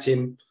also backed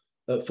him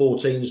at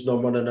 14s,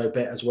 non-runner, no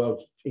bet as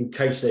well, in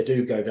case they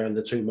do go down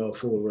the 2 mile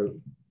 4 route.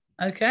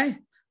 Okay.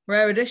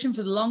 Rare Edition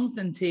for the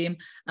Longston team.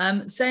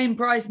 Same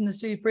price in the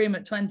Supreme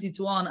at 20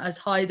 to 1 as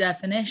High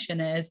Definition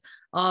is,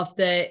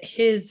 after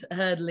his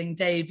hurdling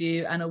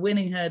debut, and a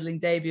winning hurdling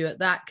debut at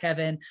that,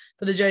 Kevin,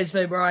 for the Joseph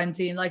O'Brien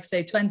team. Like I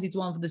say, 20 to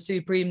 1 for the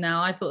Supreme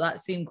now. I thought that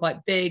seemed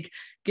quite big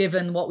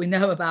given what we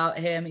know about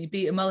him. He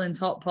beat a Mullins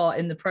hot pot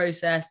in the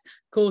process.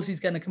 Of course, he's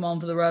going to come on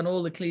for the run,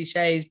 all the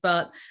cliches,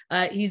 but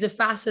he's a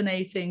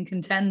fascinating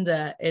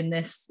contender in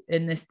this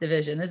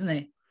division, isn't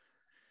he?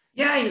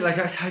 Yeah, like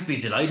I'd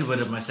be delighted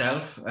with it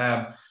myself.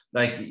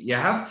 Like, you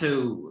have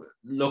to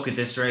look at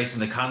this race in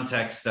the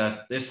context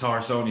that this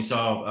horse only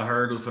saw a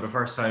hurdle for the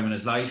first time in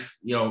his life,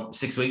 you know,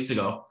 6 weeks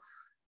ago.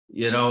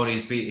 You know,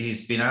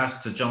 he's been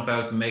asked to jump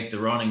out and make the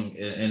running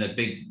in a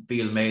big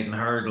field maiden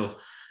hurdle.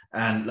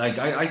 And like,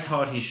 I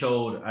thought he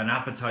showed an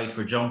appetite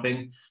for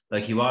jumping.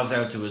 Like, he was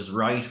out to his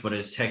right, but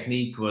his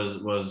technique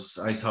was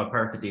I thought,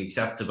 perfectly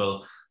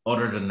acceptable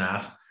other than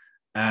that.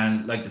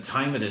 And like, the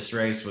time of this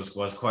race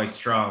was quite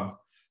strong.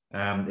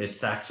 It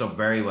stacks up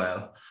very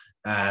well,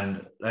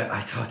 and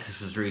I thought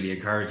this was really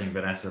encouraging,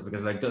 Vanessa,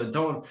 because like,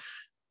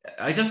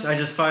 I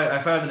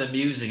found it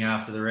amusing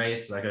after the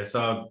race. Like, I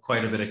saw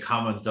quite a bit of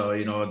comment,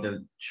 you know, they'll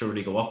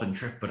surely go up and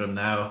trip with him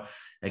now,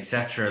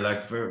 etc.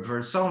 Like,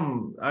 for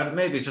some,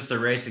 maybe it's just a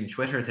racing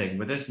Twitter thing,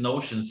 but this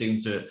notion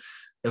seemed to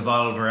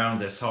evolve around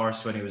this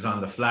horse when he was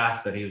on the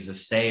flat, that he was a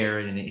stayer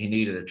and he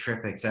needed a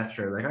trip,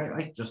 etc. Like,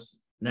 I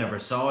just never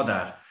saw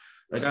that.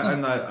 Like,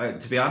 I'm not,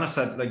 to be honest,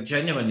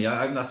 genuinely,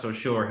 I'm not so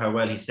sure how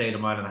well he stayed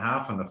 1.5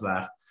 miles on the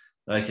flat.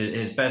 Like,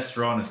 his best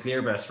run, his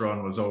clear best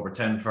run, was over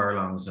 10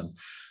 furlongs. And,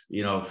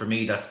 you know, for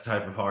me, that's the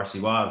type of horse he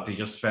was. He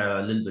just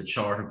fell a little bit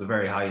short of the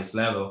very highest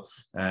level.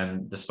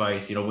 And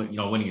despite,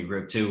 winning a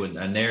Group 2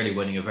 and nearly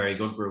winning a very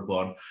good Group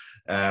 1.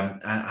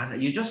 And I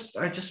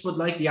just would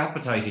like the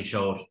appetite he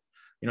showed.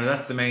 You know,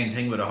 that's the main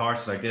thing with a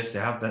horse like this. They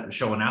have to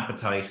show an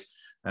appetite,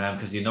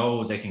 because, you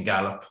know, they can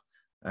gallop.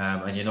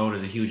 And, you know,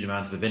 there's a huge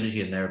amount of ability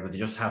in there, but they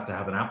just have to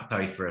have an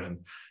appetite for it.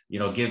 And, you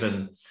know,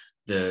 given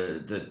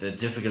the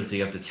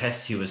difficulty of the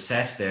test he was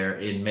set there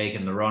in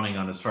making the running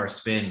on his first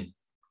spin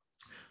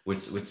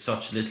with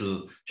such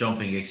little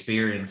jumping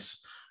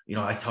experience, you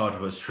know, I thought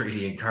it was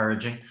really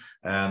encouraging.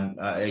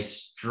 I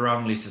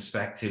strongly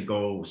suspect he'll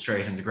go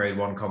straight into Grade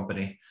 1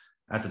 company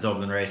at the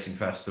Dublin Racing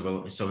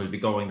Festival, so he'll be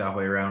going that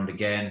way around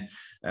again.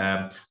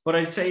 But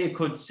I'd say you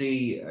could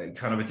see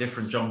kind of a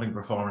different jumping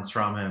performance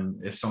from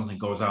him if something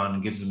goes on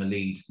and gives him a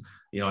lead.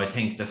 You know, I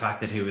think the fact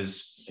that he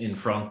was in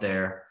front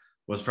there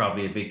was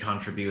probably a big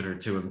contributor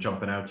to him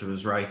jumping out to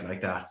his right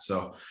like that.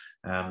 So,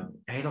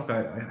 hey, look,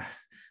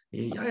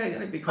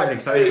 I'd be quite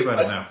excited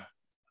about it now.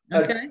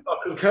 Okay. I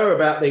concur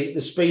about the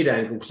speed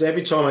angle, because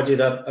every time I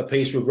did a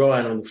piece with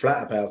Ryan on the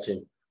flat about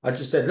him, I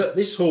just said, look,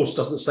 this horse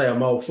doesn't say a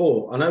mile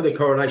 4. I know the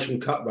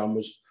Coronation Cup run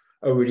was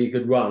a really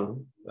good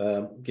run,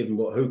 given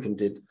what Hookham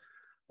did.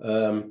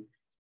 But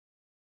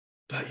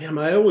yeah,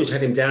 I always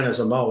had him down as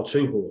a mile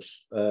 2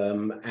 horse.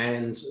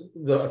 And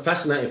the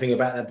fascinating thing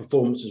about that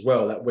performance as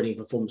well, that winning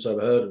performance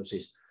over hurdles,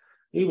 is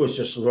he was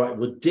just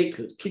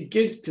ridiculous.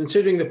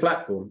 Considering the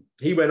platform,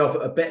 he went off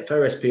at a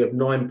Betfair SP of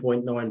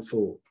 9.94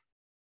 for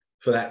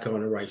that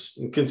kind of race.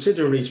 And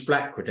considering his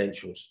flat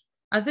credentials.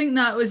 I think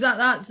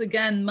that's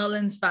again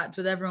Mullins' fact,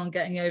 with everyone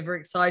getting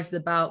overexcited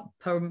about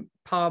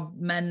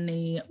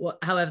Parmeni,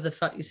 however the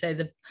fuck you say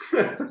the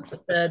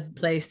third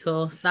placed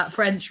horse, that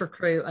French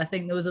recruit. I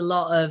think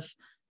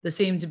there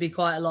seemed to be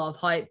quite a lot of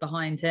hype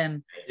behind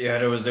him. Yeah,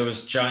 there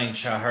was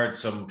giant. I heard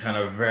some kind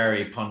of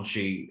very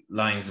punchy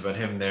lines about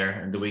him there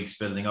in the weeks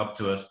building up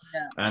to it.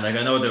 Yeah. And like,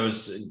 I know there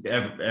was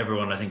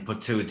everyone, I think,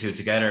 put 2 and 2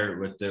 together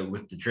with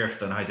the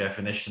drift and high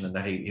definition, and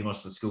that he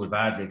must have schooled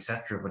badly,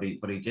 etc. But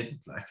he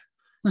didn't. Like,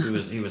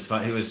 he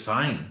was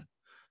fine,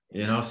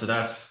 you know. So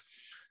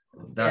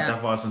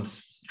that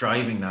wasn't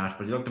driving that.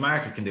 But look, the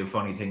market can do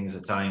funny things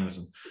at times,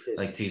 and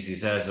like TC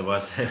says, it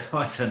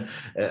wasn't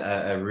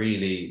a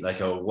really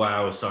like a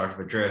wow sort of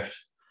a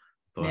drift.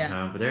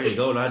 But there you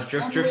go, lads.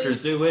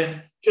 Drifters do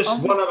win.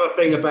 Just one other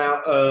thing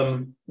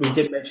about we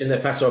did mention the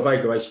Facile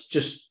Vega race.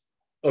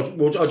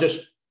 I'll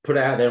just put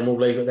it out there and we'll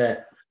leave it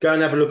there. Go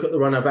and have a look at the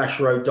run of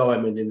Ashroad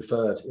Diamond in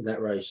third in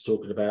that race,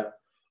 talking about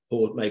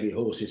maybe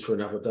horses for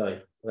another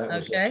day. That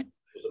was okay.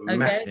 A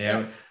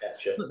massive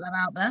Put that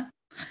out there.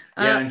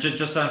 Yeah, and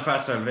just on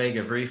Facile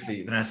Vega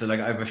briefly, Vanessa,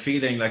 like I have a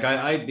feeling like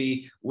I'd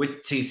be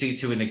with TC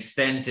to an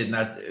extent in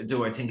that.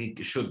 Do I think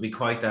it should be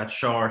quite that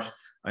short?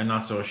 I'm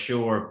not so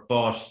sure,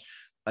 but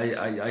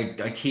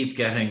I keep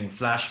getting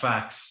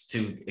flashbacks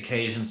to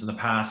occasions in the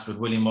past with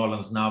Willie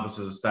Mullins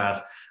novices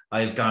that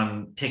I've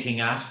gone picking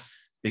at,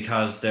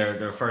 because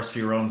their first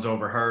few runs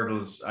over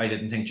hurdles I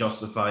didn't think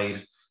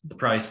justified the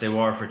price they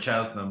were for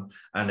Cheltenham,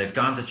 and they've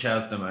gone to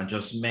Cheltenham and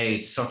just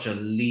made such a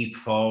leap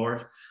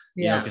forward.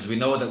 You know, because we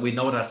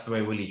know that's the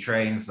way Willie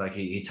trains. Like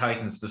he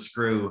tightens the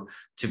screw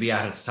to be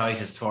at its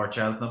tightest for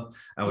Cheltenham,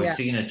 and we've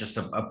seen it just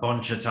a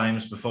bunch of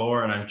times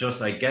before. And I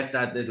get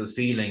that little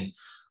feeling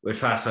with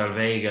Facile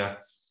Vega.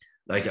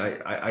 Like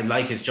I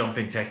like his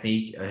jumping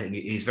technique. I think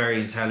he's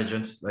very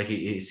intelligent. Like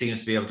he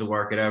seems to be able to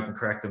work it out and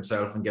correct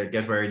himself and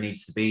get where he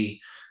needs to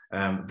be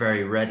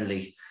very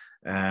readily.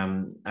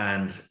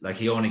 And like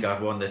he only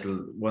got one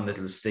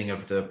little sting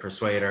of the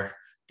persuader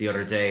the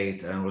other day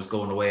and was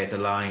going away at the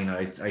line.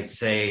 I'd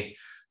say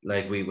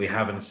like we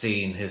haven't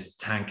seen his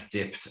tank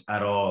dipped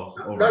at all.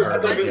 I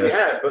don't think we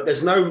have, but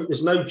there's no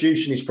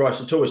juice in his price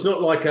at all. It's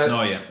not like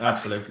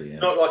absolutely.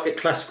 Not like a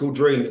classical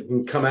dream that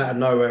can come out of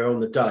nowhere on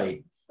the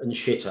day and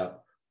shit up.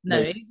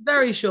 No, he's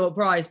very short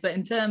price, but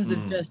in terms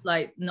of just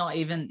like not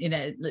even,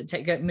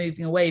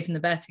 moving away from the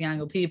betting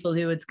angle, people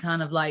who had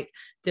kind of like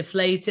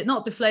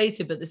not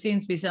deflated, but there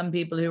seems to be some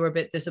people who were a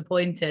bit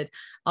disappointed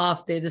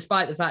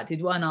despite the fact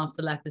he'd won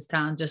after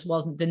Leopardstown,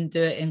 didn't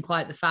do it in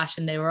quite the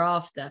fashion they were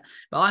after.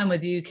 But I'm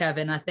with you,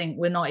 Kevin. I think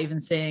we're not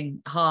even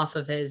seeing half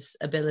of his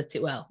ability.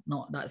 Well,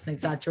 that's an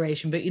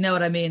exaggeration, but you know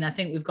what I mean? I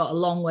think we've got a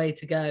long way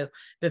to go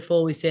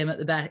before we see him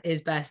at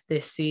his best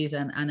this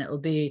season, and it'll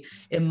be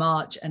in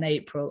March and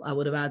April, I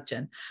would imagine.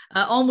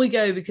 On we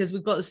go, because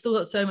we've still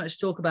got so much to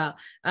talk about.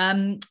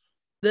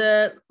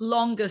 The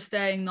longer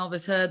staying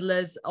novice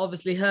hurdlers,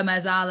 obviously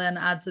Hermes Allen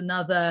adds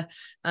another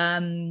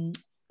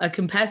a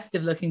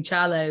competitive looking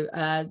Challow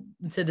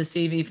to the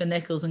CV for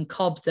Nichols and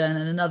Cobden,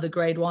 and another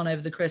grade 1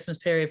 over the Christmas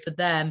period for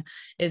them,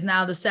 is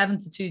now the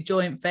 7-2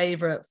 joint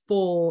favourite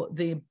for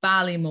the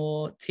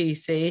Ballymore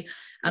TC.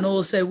 And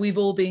also we've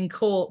all been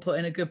caught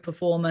putting a good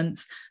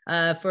performance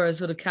for a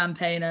sort of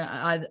campaigner,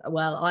 either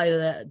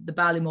the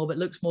Ballymore, but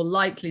looks more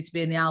likely to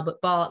be in the Albert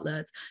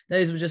Bartlett.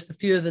 Those were just a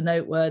few of the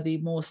noteworthy,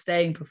 more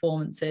staying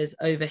performances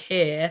over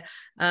here.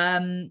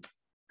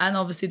 And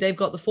obviously they've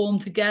got the form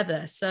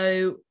together.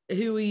 So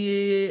who were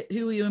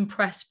you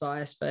impressed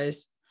by, I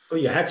suppose? Well,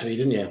 you had to be,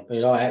 didn't you? I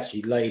mean, I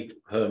actually laid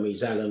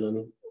Hermes Allen,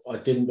 and I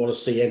didn't want to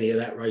see any of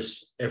that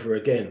race ever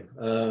again.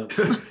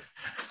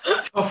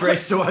 Tough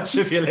race to watch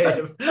if you laid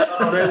him.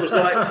 It was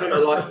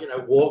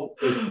what?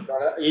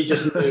 You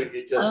just knew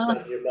you just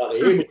spent your money.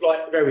 It was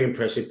like very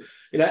impressive.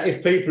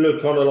 If people are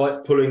kind of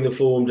like pulling the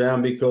form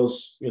down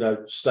because,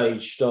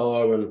 Stage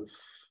Star and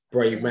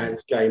Brave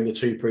Man's Game, the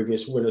 2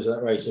 previous winners of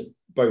that race, have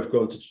both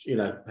gone to,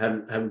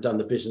 haven't done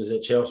the business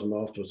at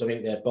Cheltenham afterwards. I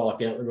think they're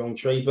barking out the wrong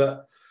tree,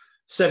 but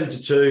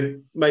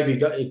 7-2,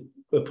 maybe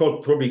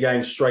probably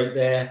going straight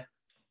there.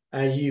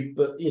 And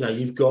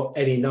you've got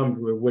any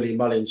number of Willie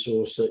Mullins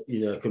horse that,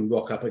 can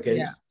rock up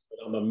against.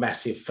 Yeah. I'm a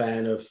massive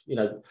fan of,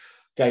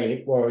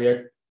 Gaelic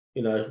Warrior,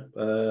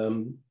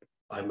 I'm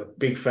a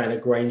big fan of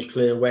Grange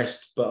Clear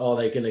West, but are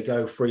they going to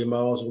go 3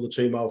 miles or the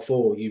 2 mile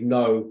 4?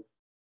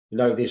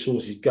 This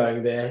horse is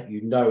going there.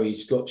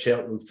 He's got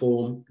Cheltenham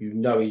form.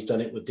 He's done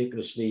it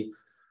ridiculously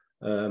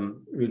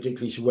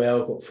ridiculously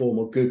well. Got form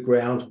on good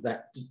ground.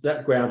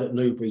 That ground at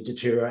Newbury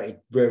deteriorated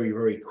very,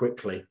 very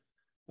quickly,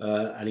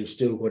 and he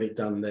still got it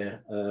done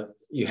there.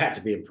 You had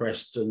to be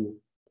impressed, and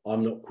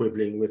I'm not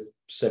quibbling with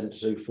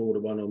 7-2,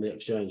 4-1 on the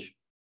exchange.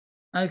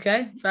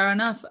 Okay, fair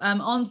enough.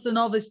 On to the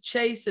novice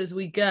chase as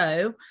we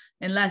go.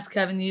 Unless,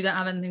 Kevin, you don't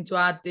have anything to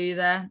add, do you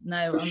there?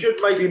 No. We should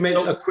maybe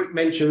mention a quick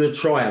mention of the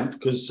Triumph,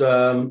 because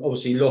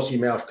obviously Lossy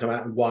Mouth come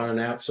out and won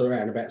and out, so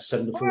around about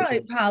 7-4. All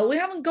right, pal, we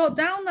haven't got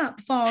down that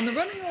far on the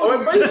running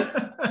order.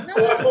 No.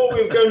 Oh, I thought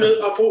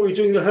we were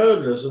doing the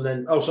hurdlers, and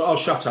then so I'll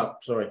shut up.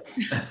 Sorry.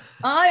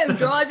 I am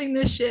driving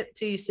this ship,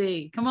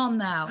 TC. Come on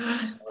now.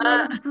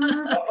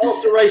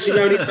 After racing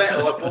only better,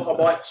 I thought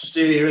I might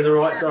steer you in the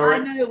right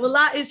direction. I know. Well,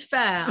 that is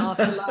fair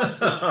after last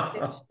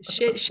week's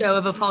shit show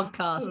of a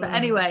podcast. But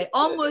anyway,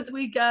 onwards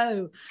we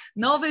go.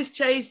 Novice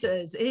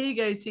chasers. Here you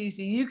go, TC.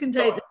 You can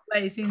take this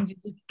away. Seems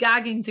just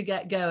gagging to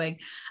get going.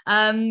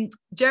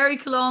 Jerry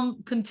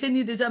Colomb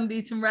continued his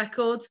unbeaten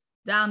record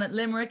down at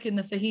Limerick in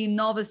the Faheen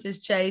Novices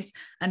Chase,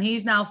 and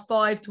he's now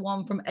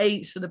 5-1 from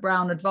 8s for the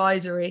Brown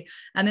Advisory.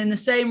 And in the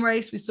same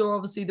race, we saw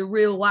obviously the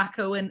real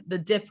wacko in the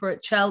Dipper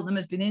at Cheltenham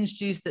has been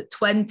introduced at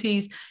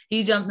 20s.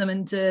 He jumped them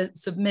into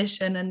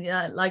submission, and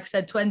like I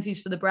said,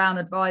 20s for the Brown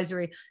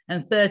Advisory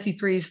and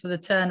 33s for the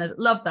Turners.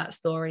 Love that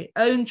story.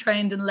 Owned,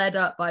 trained and led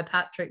up by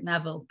Patrick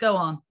Neville. Go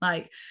on.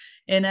 Like,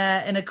 in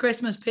a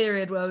Christmas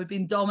period where we've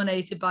been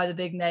dominated by the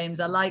big names.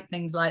 I like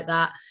things like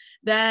that.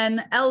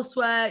 Then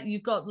elsewhere,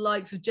 you've got the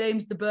likes of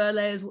James de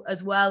Burley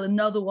as well.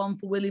 Another one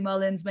for Willie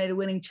Mullins, made a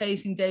winning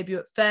chasing debut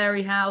at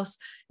Fairy House,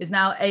 is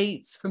now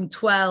 8s from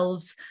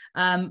 12s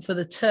for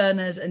the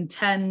Turners and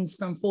 10s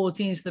from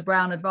 14s for the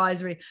Brown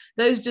Advisory.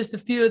 Those are just a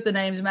few of the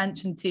names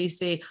mentioned,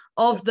 TC.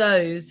 Of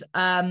those,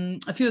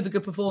 a few of the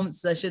good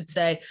performances, I should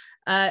say.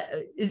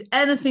 Is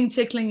anything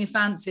tickling your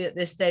fancy at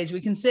this stage?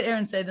 We can sit here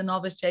and say the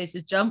novice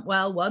chasers jumped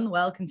well, won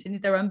well,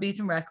 continued their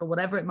unbeaten record,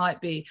 whatever it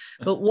might be.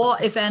 But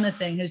what, if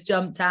anything, has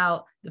jumped out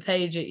the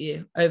page at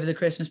you over the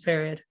Christmas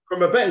period?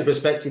 From a betting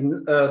perspective,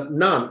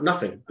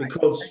 nothing,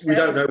 because we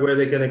don't know where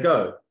they're going to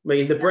go. I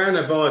mean, the Brown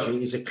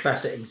Advisory is a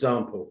classic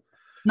example.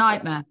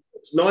 Nightmare.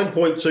 It's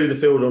 9.2 the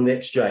field on the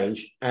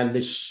exchange, and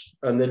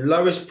the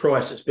lowest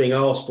price that's being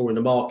asked for in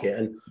the market.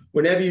 And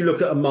whenever you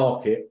look at a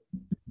market,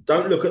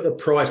 don't look at the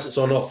price that's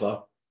on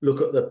offer.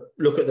 Look at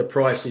the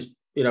prices,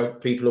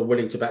 people are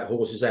willing to back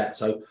horses at.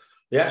 So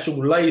the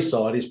actual lay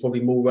side is probably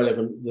more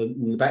relevant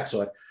than the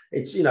backside.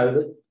 It's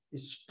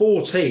it's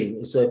 14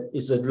 is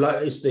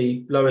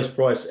the lowest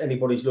price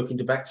anybody's looking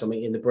to back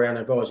something in the Brown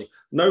Advisory.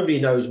 Nobody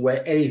knows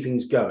where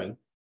anything's going,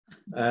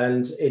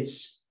 and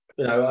it's.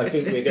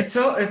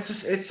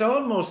 It's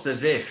almost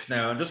as if,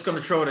 now I'm just going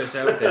to throw this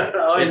out there.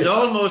 It's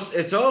almost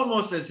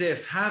as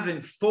if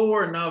having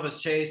 4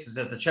 novice chases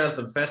at the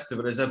Cheltenham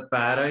Festival is a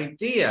bad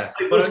idea.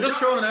 But I'm just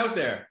throwing it out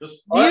there.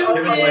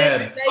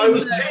 I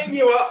was teeing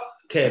you up,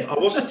 Kev. I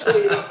wasn't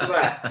teeing you up for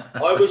that.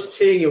 I was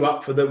teeing you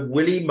up for the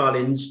Willie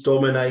Mullins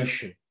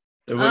domination.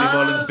 The Willie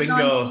Mullins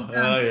bingo.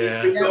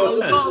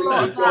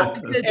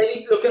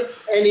 Look at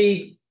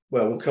any.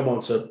 Well, we'll come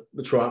on to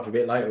the Triumph a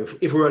bit later,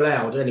 if we're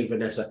allowed any,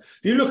 Vanessa. If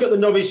you look at the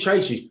novice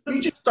chases,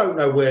 you just don't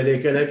know where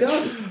they're going to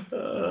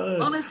go.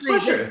 Honestly.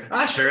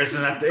 Sure,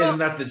 isn't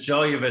that the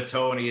joy of it,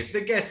 Tony? It's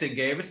the guessing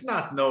game. It's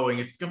not knowing.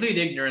 It's complete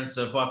ignorance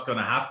of what's going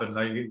to happen.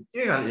 Like, you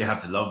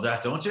have to love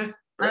that, don't you?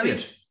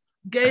 Brilliant.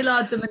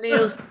 Gaylord de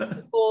Manil's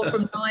 4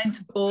 from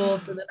 9-4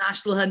 for the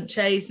National Hunt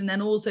Chase, and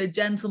then also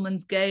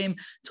Gentleman's Game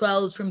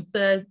 10s from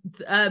 20s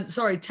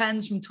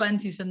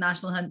for the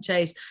National Hunt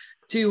Chase.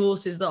 2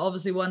 horses that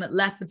obviously won at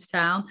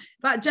Leopardstown.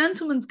 In fact,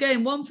 Gentleman's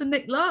Game, 1 for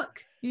Nick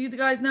Luck. You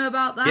guys know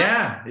about that?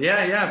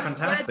 Yeah,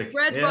 fantastic.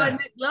 Bred by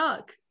Nick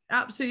Luck.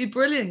 Absolutely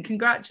brilliant.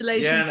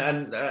 Congratulations. Yeah,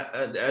 and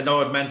I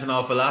know it meant an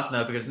awful lot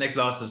now because Nick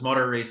lost his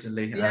mother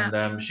recently,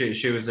 and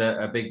she was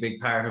a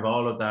big part of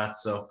all of that.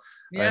 So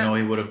I know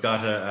he would have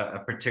got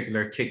a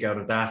particular kick out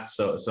of that.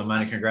 So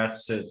many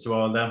congrats to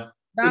all of them.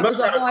 That was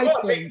a high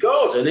point. Big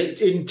garden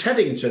in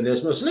Teddington,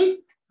 mustn't he?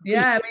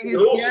 Yeah, I mean,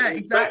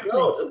 exactly.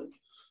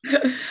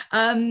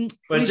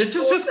 But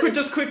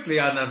just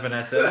quickly on that,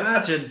 Vanessa.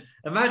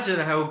 Imagine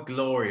how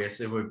glorious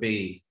it would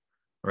be,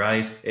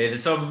 right? In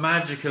some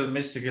magical,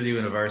 mystical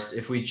universe,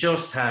 if we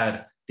just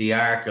had the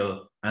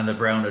Arkle and the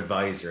Brown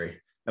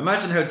Advisory.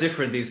 Imagine how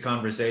different these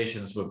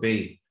conversations would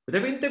be.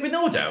 But there'd be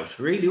no doubt,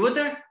 really, would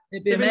there?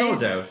 It'd be amazing. No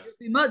doubt. It'd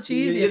be much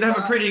easier. You'd have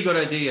a pretty good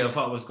idea of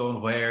what was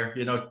going where.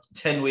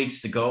 10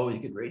 weeks to go. You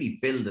could really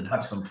build and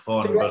have some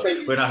fun. But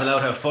we're not allowed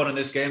to have fun in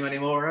this game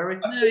anymore, are we?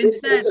 No,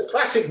 instead. The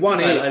classic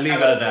one is... I'll leave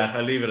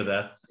it at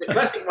that. The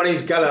classic one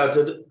is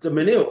Gaillard de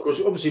Manil,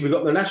 because obviously we've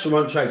got the National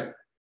Hunt Chase.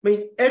 I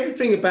mean,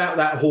 everything about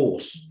that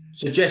horse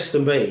suggests to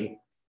me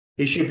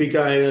he should be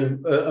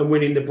going and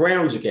winning the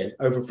Browns again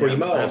over 3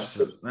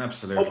 miles.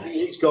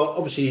 Absolutely.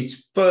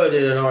 He's third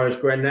in an Irish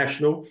Grand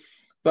National,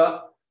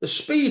 but the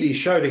speed he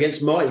showed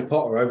against Mighty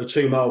Potter over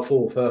 2 mile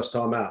 4 first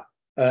time out,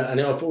 and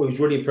I thought he was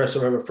really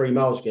impressive over 3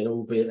 miles again.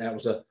 Albeit that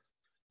was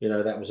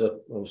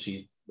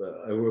obviously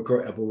a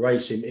regrettable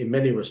race in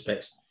many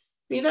respects.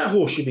 mean, that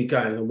horse should be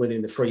going and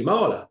winning the 3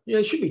 miler. You know,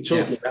 you should be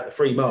talking about the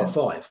 3 mile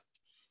 5.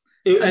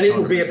 And it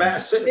will be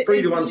about 3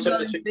 to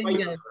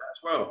 172 as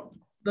well.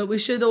 But we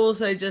should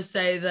also just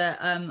say that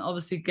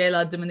obviously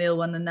Gaillard de Menil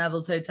won the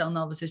Neville's Hotel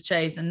Novices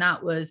Chase, and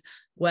that was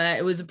where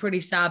it was a pretty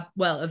sad,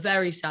 a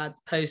very sad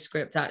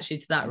postscript actually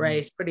to that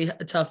race. Pretty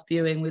a tough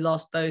viewing. We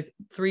lost both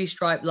 3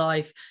 Stripe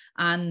Life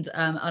and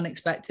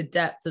Unexpected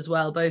Depth as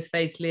well, both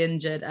fatally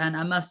injured. And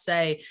I must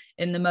say,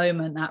 in the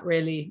moment, that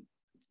really,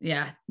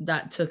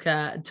 that took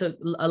a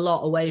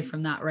lot away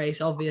from that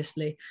race,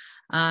 obviously.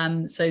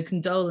 So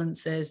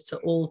condolences to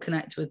all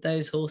connected with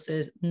those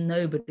horses.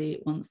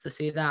 Nobody wants to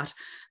see that.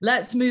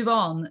 Let's move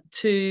on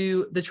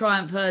to the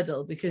Triumph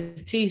Hurdle,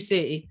 because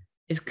TC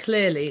is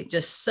clearly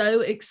just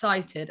so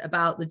excited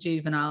about the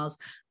juveniles.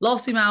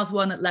 Lossymouth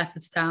won at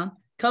Leopardstown.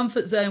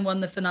 Comfort Zone won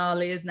the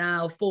finale, is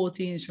now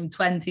 14s from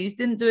 20s.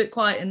 Didn't do it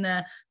quite in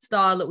the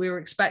style that we were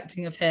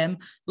expecting of him.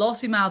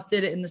 Lossymouth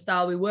did it in the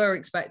style we were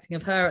expecting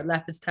of her at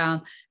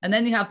Leopardstown. And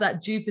then you have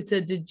that Jupiter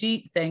de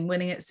Jeet thing,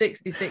 winning at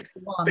 66 to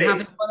 1,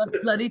 having won a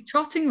bloody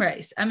trotting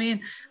race. I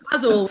mean,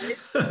 as always,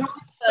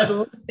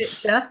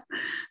 picture.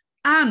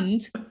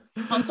 And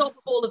on top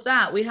of all of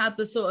that, we had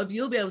the sort of,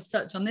 you'll be able to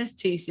touch on this,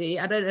 TC.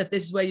 I don't know if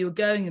this is where you were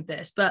going with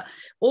this, but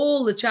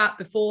all the chat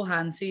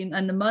beforehand seemed,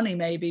 and the money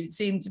maybe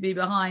seemed to be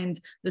behind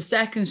the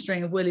second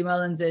string of Willie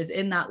Mullins's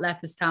in that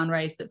Leopardstown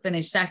race that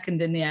finished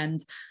second in the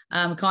end.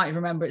 Can't even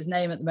remember its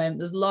name at the moment.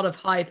 There's a lot of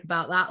hype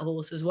about that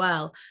horse as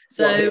well.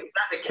 So is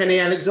that the Kenny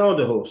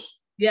Alexander horse?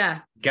 Yeah.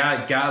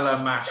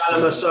 Gala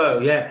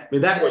Masso, yeah. I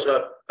mean, that was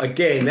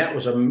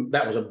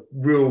a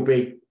real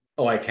big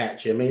eye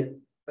catcher. I mean,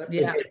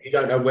 you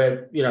don't know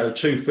where,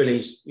 2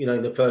 fillies,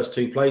 the first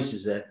 2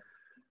 places there.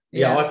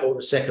 I thought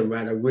the second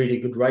ran a really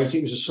good race.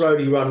 It was a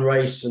slowly run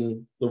race,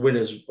 and the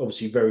winner's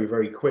obviously very,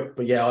 very quick.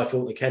 But I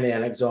thought the Kenny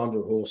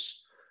Alexander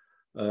horse,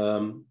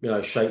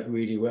 shaped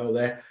really well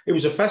there. It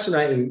was a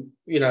fascinating,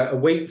 a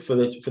week for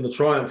the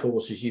Triumph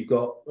horses. You've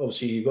got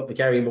the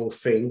Gary Moore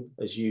thing,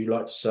 as you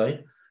like to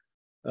say.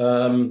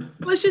 Well,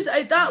 it's just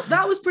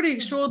that was pretty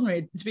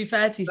extraordinary, to be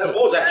fair to you. That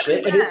was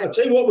actually, and I'll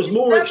tell you what was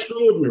more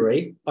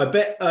extraordinary. I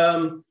bet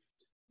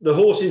the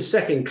horse in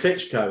second,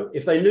 Klitschko,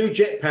 if they knew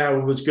Jet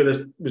Power was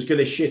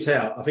gonna shit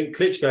out, I think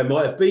Klitschko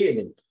might have beaten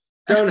him.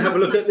 Go and have a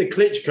look at the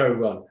Klitschko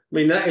run. I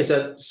mean, that's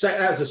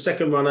a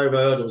second run over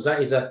hurdles.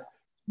 That is a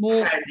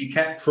more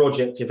handicap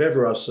project if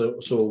ever I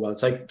saw one.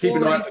 So keep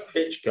an eye on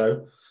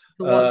Klitschko.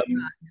 But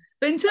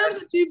in terms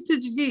of Jupiter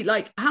Jadid,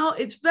 like how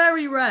it's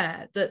very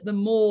rare that the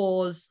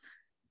Moors,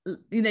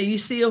 you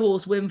see a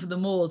horse win for the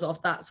Moors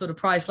off that sort of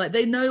price. Like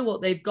they know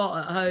what they've got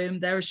at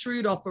home. They're a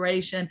shrewd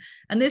operation.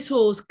 And this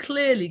horse,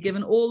 clearly,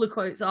 given all the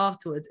quotes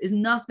afterwards, is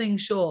nothing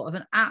short of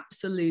an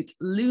absolute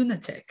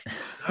lunatic.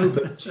 Oh,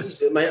 but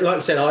geez, mate, like I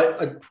said,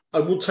 I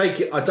will take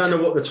it. I don't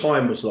know what the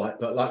time was like,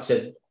 but like I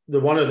said, the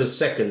one of the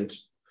second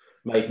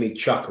made me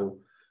chuckle.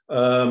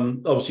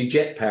 Obviously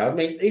Jet Power. I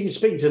mean, even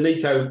speaking to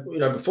Nico,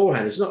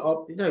 beforehand, it's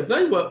not, they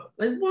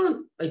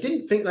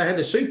didn't think they had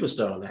a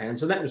superstar on their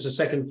hands, and that was the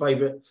second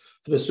favourite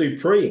for the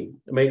Supreme.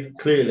 I mean,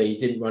 clearly he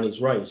didn't run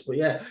his race, but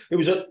it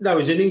was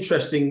an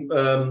interesting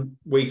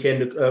week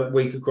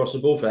across the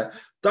board for that.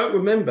 Don't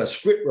remember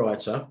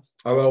scriptwriter,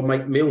 our old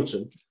mate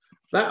Milton,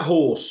 that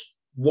horse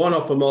won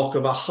off a mark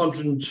of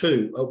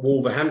 102 at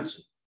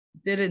Wolverhampton.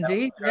 Did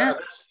indeed,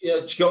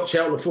 She got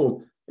Cheltenham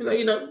form.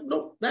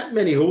 Not that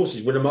many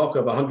horses with a mark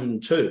of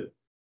 102.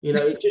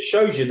 It just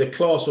shows you the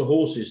class of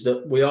horses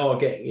that we are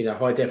getting,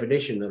 high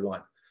definition, they're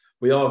like,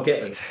 we are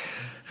getting.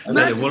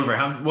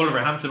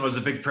 Wolverhampton was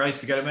a big price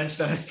to get a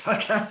mention on his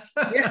podcast.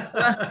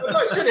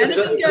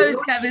 Anything goes,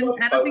 Kevin.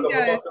 Anything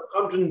goes.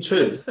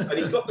 102, and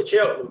he's got the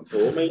Cheltenham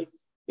form. I mean,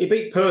 he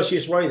beat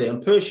Perseus Way there,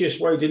 and Perseus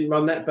Way didn't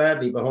run that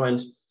badly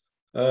behind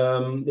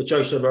the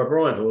Joseph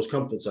O'Brien horse,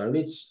 Comfort Zone.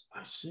 It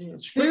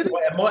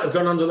might have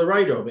gone under the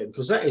radar a bit,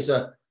 because that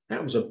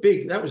was a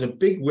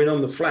big win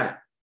on the flat.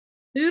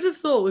 Who'd have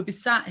thought we'd be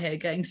sat here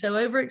getting so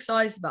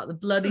overexcited about the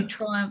bloody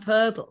Triumph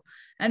Hurdle?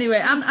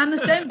 Anyway, and the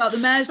same about the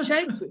Mayor's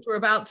Chase, which we're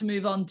about to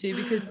move on to,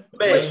 because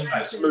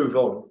move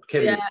on,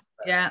 Kevin.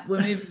 Yeah, we're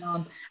moving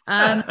on.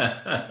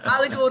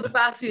 Allegor de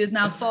Bassi is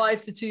now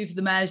 5-2 for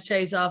the Mayor's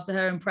Chase after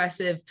her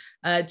impressive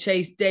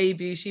chase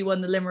debut. She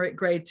won the Limerick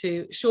Grade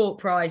 2, short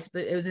price,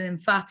 but it was an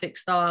emphatic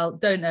style.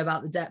 Don't know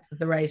about the depth of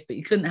the race, but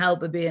you couldn't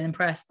help but being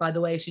impressed by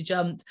the way she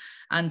jumped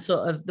and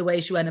sort of the way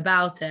she went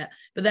about it.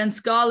 But then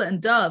Scarlet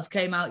and Dove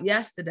came out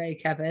yesterday,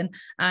 Kevin,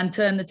 and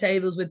turned the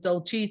tables with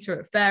Dolcita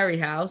at Fairy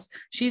House.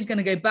 She's going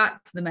to go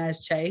back to the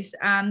Mayor's Chase,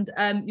 and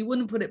you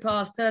wouldn't put it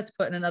past her to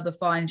put in another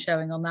fine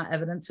showing on that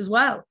evidence as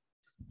well.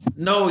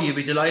 No, you'd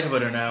be delighted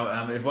with her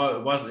now. It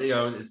was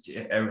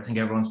I think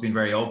everyone's been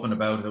very open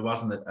about it. It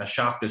wasn't a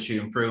shock that she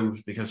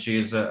improved, because she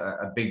is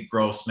a big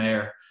gross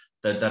mare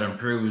that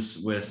improves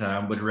with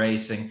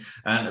racing,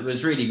 and it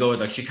was really good.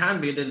 Like, she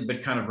can be a little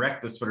bit kind of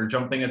reckless with her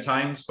jumping at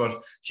times,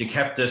 but she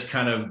kept it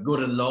kind of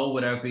good and low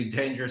without being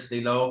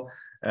dangerously low.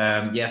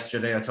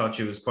 Yesterday I thought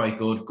she was quite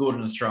good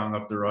and strong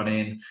up the run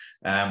in.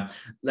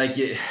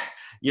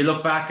 you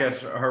look back at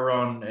her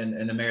run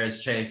in the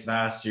Mayor's Chase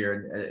last year,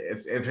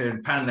 and if it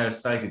had panned out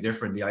slightly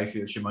differently, I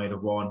feel she might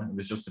have won. It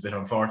was just a bit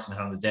unfortunate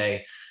on the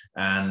day,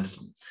 and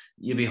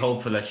you'd be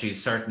hopeful that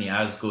she's certainly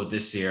as good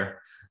this year.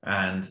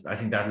 And I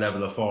think that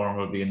level of form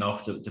will be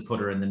enough to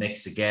put her in the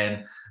mix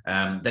again.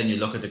 Then you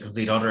look at the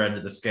complete other end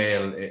of the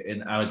scale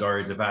in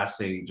Allegory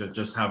Devassi,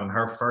 just having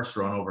her first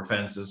run over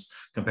fences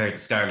compared to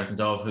Scarlet and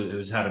Dove,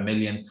 who's had a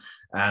million.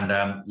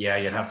 And yeah,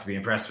 you'd have to be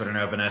impressed with her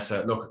now,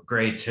 Vanessa. Look,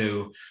 grade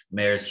 2,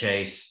 Mayor's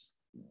Chase,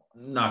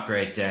 not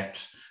great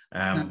depth.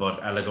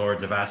 But Allegory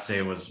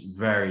Devassi was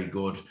very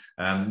good.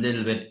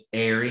 Little bit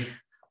airy,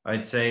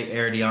 I'd say,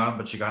 early on,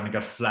 but she kind of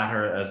got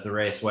flatter as the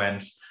race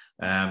went.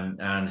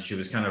 And she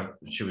was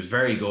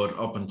very good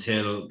up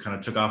until kind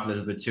of took off a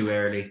little bit too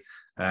early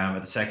at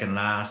the second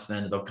last, and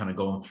ended up kind of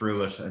going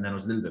through it, and then it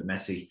was a little bit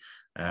messy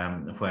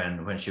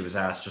when she was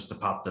asked just to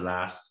pop the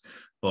last.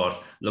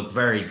 But look,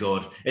 very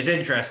good. It's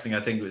interesting,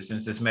 I think,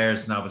 since this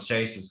Mayor's Novice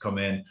Chase has come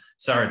in.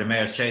 Sorry, the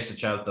Mayor's Chase at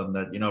Cheltenham,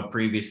 that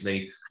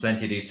previously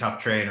plenty of these top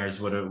trainers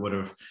would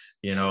have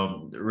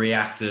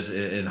reacted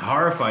in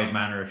horrified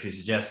manner if you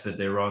suggested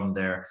they run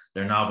their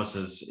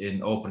novices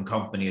in open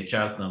company at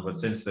Cheltenham. But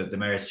since the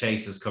Mayor's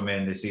Chase has come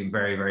in, they seem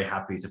very, very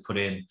happy to put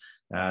in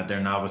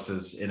their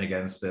novices in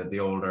against the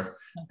older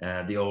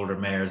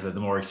mares, the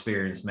more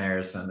experienced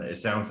mares, and it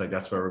sounds like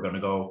that's where we're going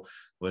to go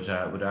with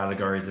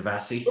Allegory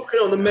Devassi. Looking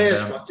on the mares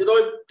front,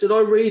 did I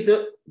read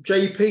that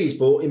JP's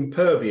bought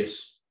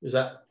Impervious? Is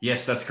that?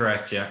 Yes, that's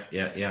correct.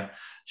 Yeah.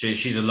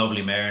 She's a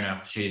lovely mare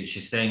now.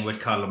 She's staying with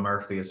Colin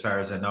Murphy, as far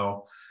as I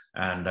know.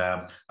 And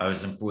I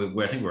think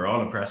we're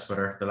all impressed with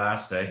her the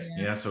last day.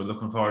 Yeah, so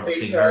looking forward to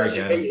seeing her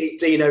again. She beat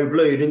Dino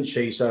Blue, didn't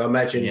she? So I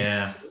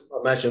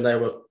imagine they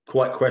were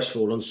quite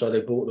crestfallen, so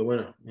they bought the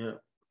winner.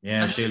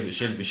 Yeah, she'll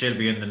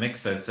be in the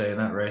mix, I'd say, in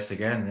that race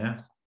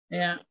again.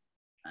 Yeah.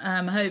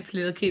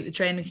 Hopefully they'll keep the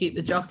trainer, keep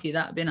the jockey.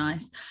 That'd be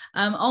nice.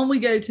 On we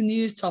go to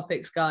news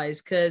topics,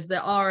 guys, because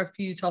there are a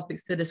few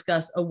topics to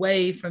discuss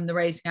away from the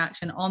racing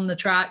action on the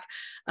track.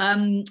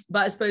 But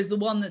I suppose the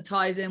one that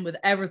ties in with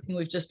everything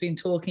we've just been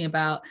talking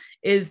about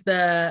is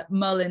the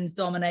Mullins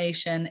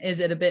domination. Is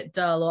it a bit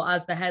dull, or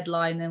as the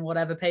headline in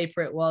whatever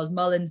paper it was,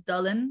 Mullins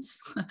Dullins?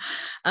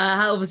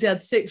 Obviously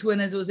had 6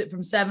 winners. Was it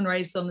from 7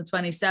 races on the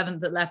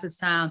 27th at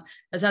Leopardstown?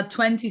 Has had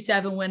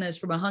 27 winners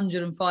from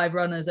 105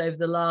 runners over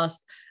the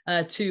last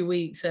 2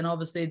 weeks, and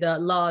obviously the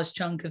large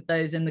chunk of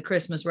those in the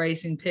Christmas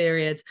racing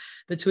period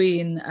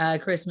between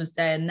Christmas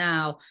Day and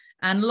now.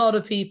 And a lot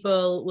of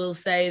people will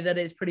say that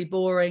it's pretty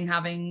boring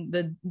having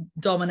the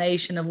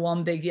domination of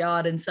one big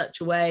yard in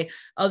such a way.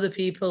 Other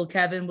people,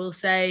 Kevin, will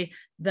say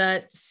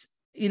that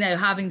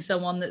having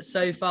someone that's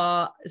so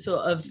far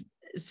sort of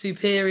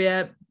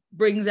superior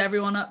brings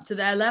everyone up to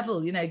their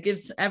level,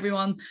 gives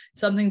everyone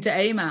something to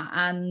aim at.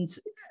 And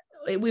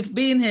we've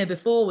been here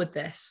before with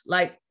this.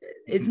 Like,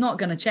 it's not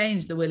going to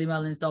change the Willie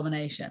Mullins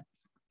domination.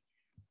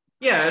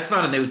 Yeah, it's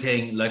not a new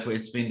thing. Like,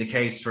 it's been the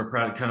case for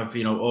kind of,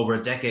 over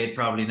a decade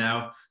probably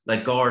now.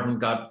 Like, Gordon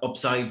got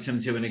upsides him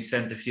to an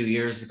extent a few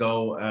years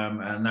ago,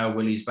 and now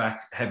Willie's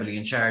back heavily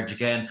in charge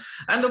again.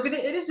 And look, it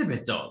is a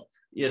bit dull.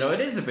 It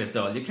is a bit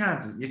dull. You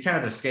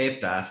can't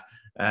escape that.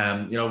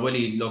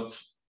 Willie looked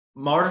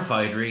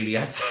mortified really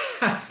as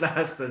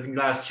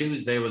last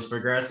Tuesday was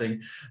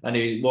progressing, and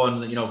he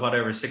won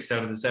whatever 6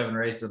 out of the 7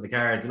 races on the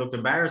cards. He looked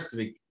embarrassed to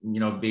be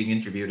being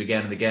interviewed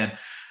again and again.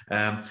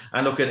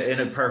 And look, in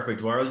a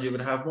perfect world you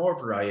would have more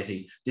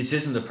variety. This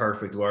isn't a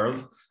perfect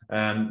world.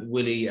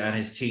 Willie and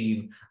his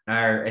team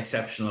are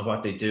exceptional at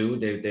what they do.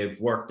 They've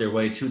worked their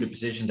way to the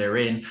position they're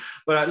in.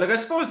 But I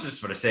suppose, just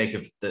for the sake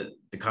of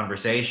the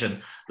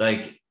conversation,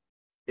 like,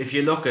 if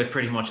you look at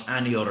pretty much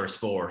any other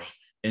sport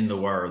in the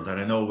world,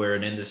 and I know we're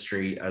an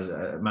industry as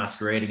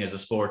masquerading as a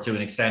sport to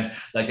an extent,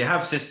 like, they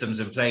have systems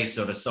in place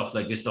so that stuff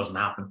like this doesn't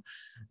happen.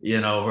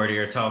 Whether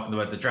you're talking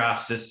about the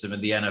draft system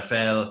in the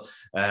NFL,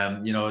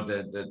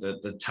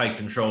 the tight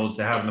controls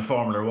they have in the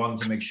Formula One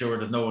to make sure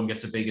that no one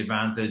gets a big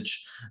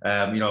advantage,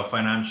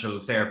 financial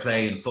fair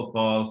play in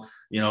football,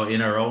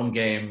 in our own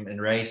game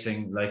in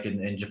racing, like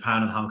in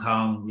Japan and Hong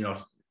Kong,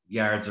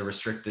 yards are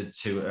restricted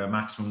to a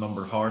maximum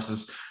number of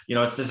horses.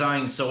 It's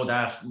designed so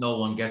that no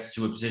one gets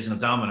to a position of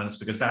dominance,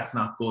 because that's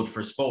not good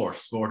for sport.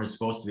 Sport is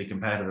supposed to be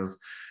competitive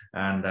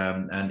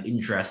and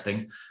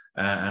interesting.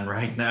 And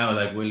right now,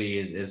 like, Willie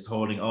is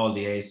holding all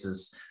the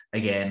aces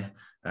again.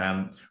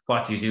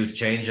 What do you do to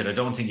change it? I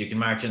don't think you can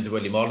march into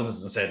Willie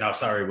Mullins and say, "No,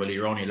 sorry, Willie,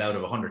 you're only allowed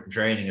 100 in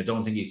training." I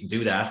don't think you can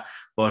do that.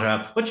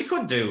 But you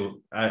could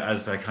do,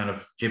 as I kind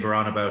of gibber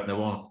on about, and I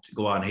won't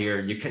go on here,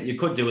 you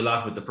could do a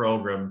lot with the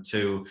program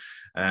to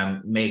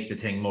make the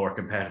thing more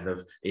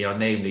competitive,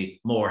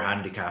 namely more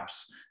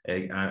handicaps.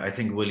 I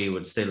think Willie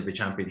would still be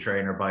champion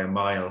trainer by a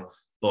mile,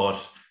 but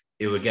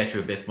it would get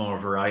you a bit more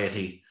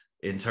variety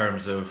in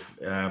terms of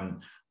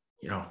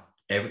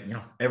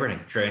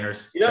everything: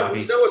 trainers,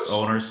 jockeys,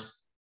 owners.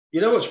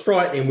 What's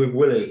frightening with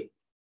Willie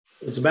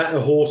is about the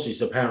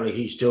horses. Apparently,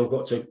 he's still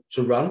got to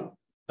run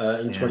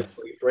in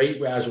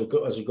 2023 as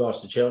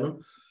regards to Cheltenham.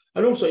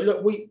 And also,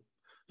 look,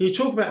 you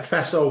talk about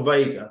Facile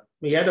Vega.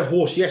 He had a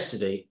horse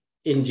yesterday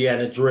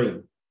Indiana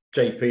Dream,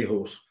 JP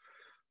horse,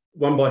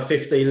 won by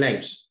 15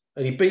 lengths.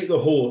 And he beat the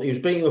horse. He was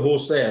beating the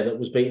horse there that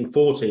was beaten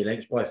 14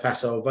 lengths by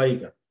Facile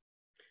Vega,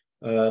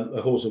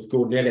 a horse of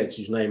Gordon Elliot's,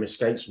 whose name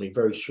escapes me.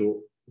 Very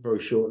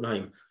short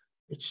name.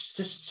 It's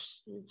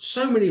just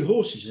so many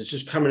horses that's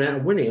just coming out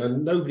and winning,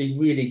 and nobody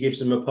really gives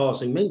them a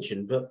passing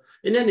mention. But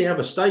in any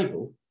other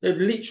stable, they'd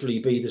literally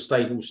be the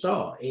stable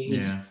star. It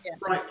is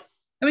right.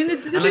 I mean,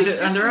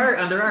 and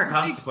there are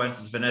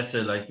consequences,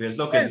 Vanessa. Like, because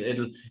look,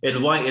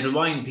 it'll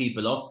wind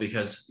people up,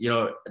 because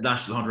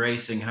National Hunt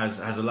Racing has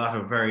a lot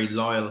of very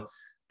loyal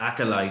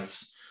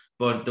acolytes.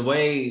 But the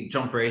way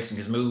jump racing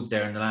has moved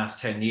there in the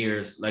last 10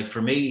 years, like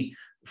for me,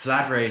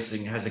 flat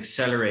racing has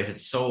accelerated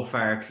so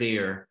far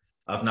clear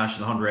of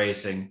National Hunt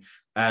Racing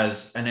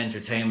as an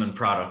entertainment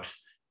product.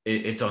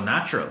 It's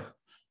unnatural.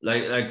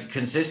 Like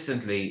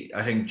consistently,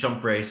 I think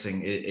jump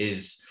racing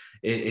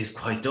is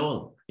quite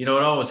dull. It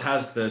always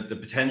has the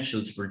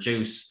potential to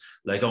produce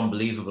like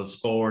unbelievable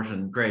sport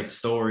and great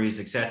stories,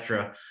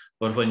 etc.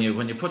 But when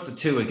you put the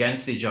two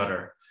against each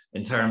other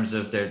in terms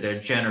of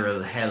their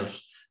general health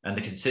and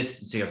the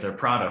consistency of their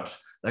product,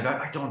 like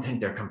I don't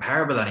think they're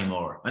comparable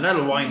anymore. And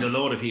that'll wind a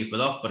load of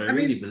people up, but I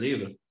really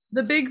believe it.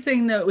 The big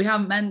thing that we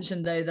haven't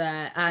mentioned though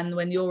there, and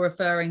when you're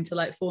referring to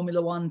like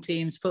Formula One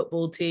teams,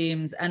 football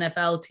teams,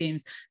 NFL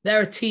teams,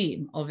 they're a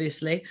team,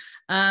 obviously.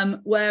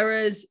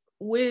 Whereas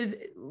with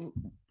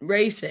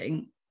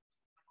racing,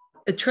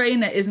 a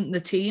trainer isn't the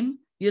team.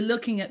 You're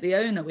looking at the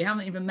owner. We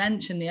haven't even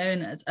mentioned the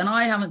owners, and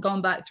I haven't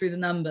gone back through the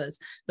numbers,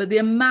 but the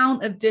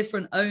amount of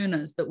different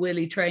owners that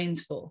Willie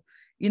trains for,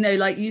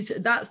 like you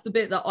said, that's the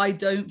bit that I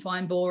don't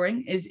find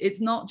boring. Is it's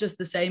not just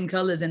the same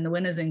colors in the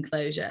winner's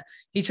enclosure.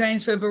 He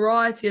trains for a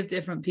variety of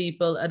different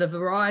people at a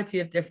variety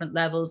of different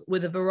levels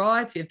with a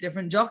variety of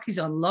different jockeys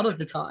on a lot of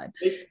the time.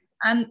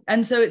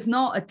 And so it's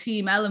not a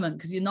team element,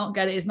 because you're not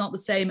getting, it's not the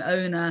same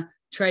owner,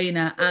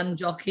 trainer and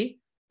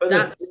jockey.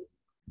 But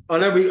I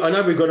know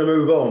we've got to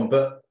move on,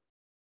 but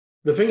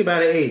the thing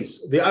about it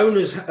is the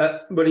owners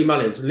at Willie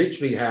Mullins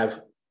literally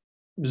have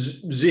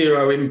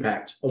zero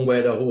impact on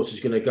where the horse is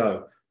going to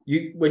go.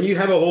 When you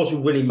have a horse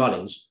with Willie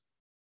Mullins,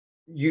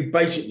 you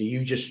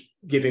just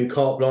give him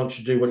carte blanche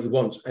to do what he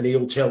wants, and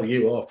he'll tell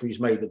you after he's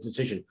made the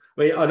decision.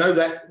 I mean, I know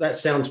that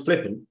sounds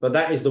flippant, but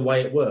that is the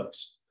way it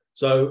works.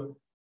 So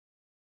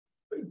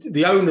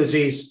the owners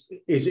is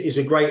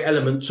a great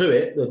element to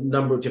it, the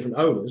number of different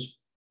owners,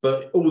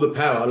 but all the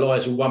power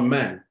lies in one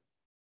man.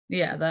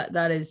 Yeah,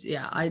 that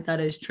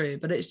is true.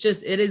 But it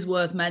is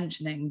worth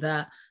mentioning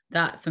that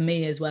for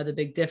me is where the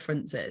big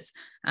difference is.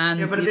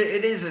 And yeah, but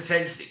it is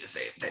essentially the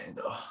same thing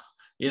though.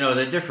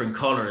 They're different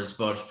colours,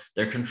 but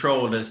they're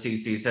controlled, as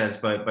TC says,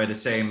 by the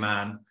same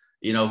man,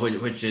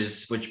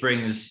 which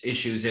brings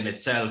issues in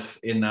itself,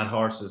 in that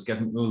horses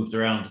getting moved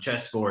around the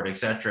chessboard,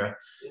 etc.,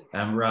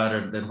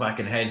 rather than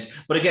whacking heads.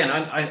 But again,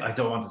 I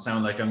don't want to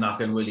sound like I'm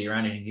knocking Willie or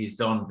anything he's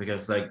done,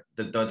 because like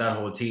that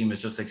whole team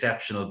is just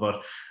exceptional.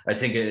 But I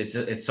think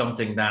it's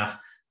something that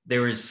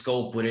there is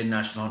scope within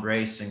National Hunt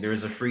Racing. There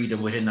is a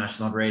freedom within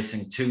National Hunt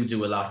Racing to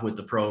do a lot with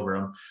the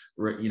program,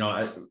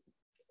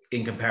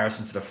 in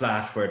comparison to the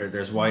flat, where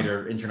there's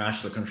wider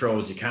international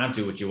controls. You can't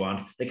do what you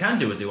want. They can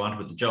do what they want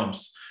with the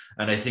jumps.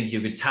 And I think you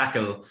could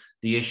tackle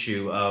the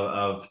issue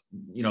of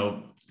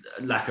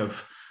lack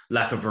of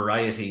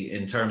variety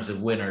in terms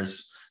of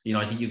winners.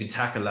 I think you can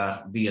tackle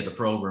that via the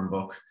program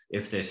book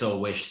if they so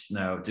wish.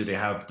 Now, do they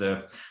have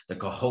the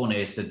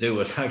cojones to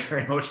do it? I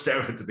very much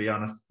doubt it, to be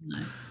honest.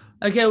 No.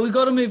 Okay, we've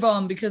got to move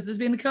on, because there's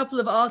been a couple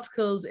of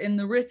articles in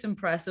the written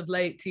press of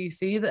late,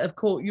 TC, that have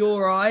caught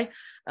your eye.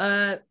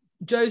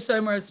 Joe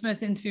Saumarez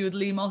Smith interviewed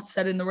Lee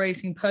Mottershead in the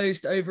Racing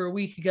Post over a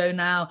week ago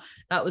now.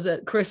 That was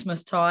at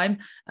Christmas time.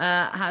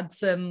 Had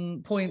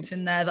some points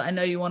in there that I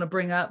know you want to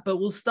bring up, but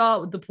we'll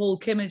start with the Paul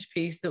Kimmage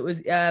piece that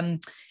was in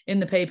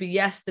the paper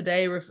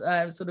yesterday,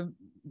 sort of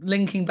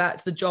linking back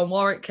to the John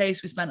Warwick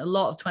case we spent a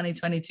lot of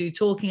 2022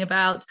 talking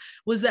about.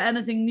 Was there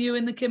anything new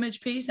in the Kimmage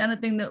piece?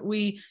 Anything that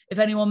if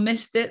anyone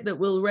missed it, that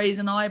will raise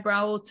an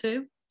eyebrow or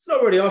two?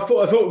 Not really. I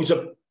thought it was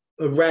a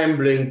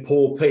rambling,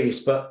 poor piece,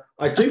 but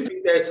I do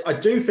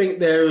think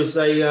there is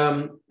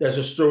there's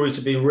a story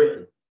to be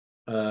written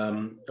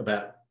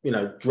about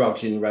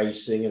drugs in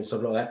racing and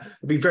stuff like that.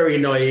 It'd be very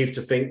naive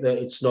to think that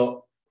it's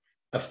not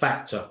a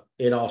factor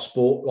in our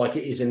sport like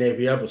it is in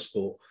every other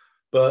sport.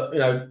 But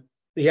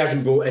he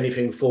hasn't brought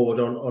anything forward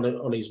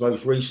on his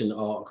most recent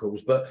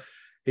articles, but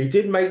he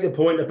did make the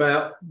point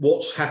about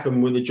what's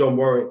happened with the John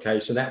Warwick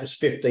case, and that was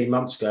 15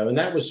 months ago, and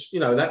that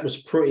was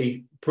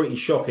pretty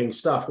shocking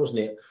stuff,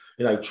 wasn't it?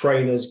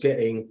 Trainers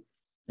getting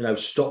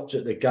stopped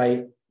at the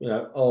gate,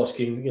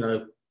 asking,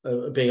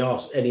 being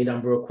asked any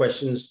number of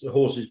questions, the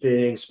horses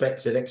being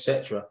inspected,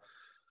 etc.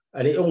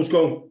 And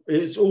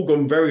it's all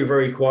gone very,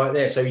 very quiet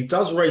there. So he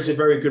does raise a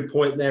very good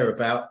point there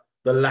about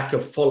the lack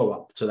of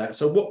follow-up to that.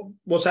 So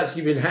what's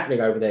actually been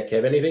happening over there,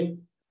 Kev? Anything?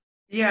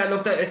 Yeah,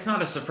 look, it's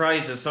not a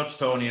surprise as such,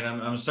 Tony, and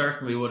I'm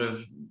certain we would have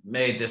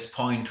made this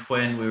point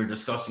when we were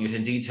discussing it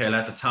in detail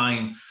at the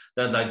time,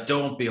 that like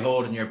don't be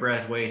holding your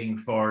breath waiting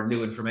for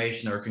new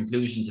information or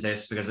conclusion to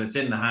this, because it's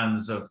in the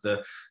hands of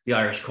the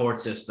Irish court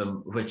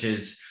system, which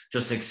is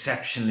just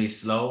exceptionally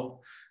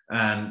slow.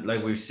 And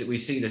like we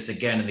see this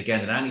again and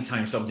again, that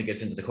anytime something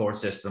gets into the court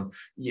system,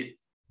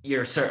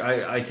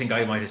 I think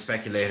I might have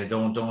speculated,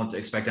 don't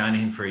expect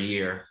anything for a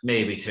year,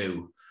 maybe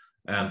two,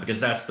 because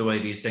that's the way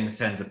these things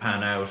tend to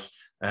pan out.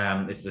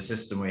 It's the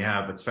system we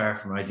have. It's far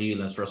from ideal,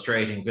 and it's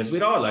frustrating because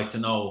we'd all like to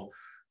know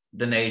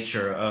the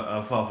nature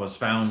of what was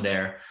found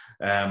there.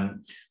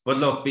 But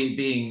look,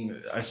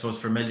 being, I suppose,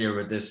 familiar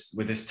with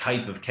this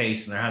type of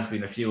case, and there has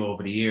been a few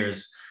over the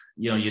years,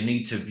 you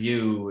need to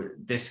view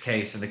this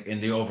case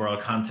in the overall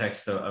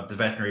context of the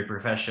veterinary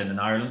profession in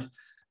Ireland.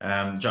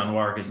 John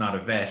Warwick is not a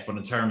vet, but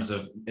in terms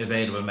of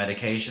available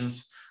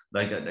medications,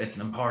 like it's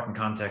an important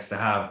context to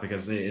have,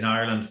 because in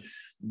Ireland,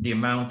 the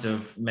amount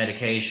of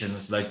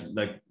medications, like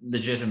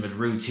legitimate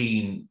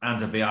routine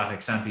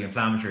antibiotics,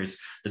 anti-inflammatories,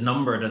 the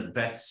number that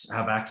vets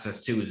have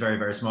access to is very,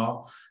 very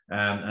small.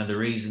 And the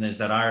reason is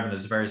that Ireland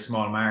is a very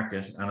small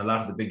market, and a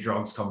lot of the big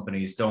drugs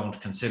companies don't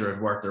consider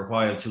it worth their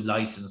while to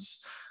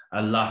license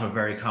a lot of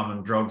very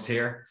common drugs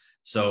here.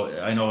 So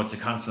I know it's a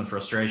constant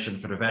frustration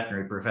for the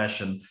veterinary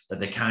profession that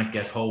they can't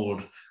get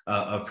hold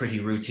of pretty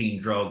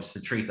routine drugs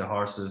to treat the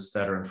horses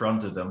that are in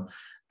front of them.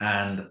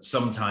 And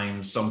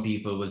sometimes some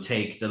people will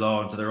take the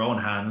law into their own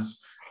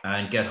hands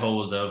and get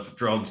hold of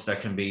drugs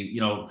that can be,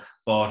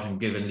 bought and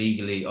given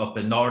legally up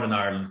in Northern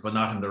Ireland, but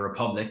not in the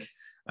Republic.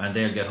 And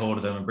they'll get hold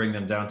of them and bring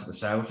them down to the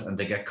south, and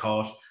they get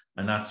caught.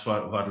 And that's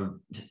what will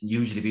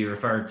usually be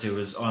referred to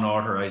as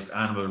unauthorized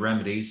animal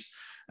remedies.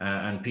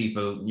 And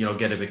people,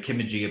 get a bit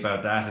Kimmage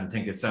about that and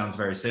think it sounds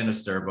very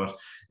sinister. But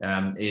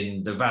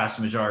in the vast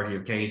majority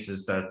of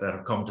cases that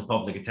have come to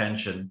public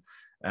attention,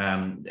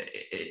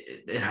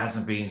 it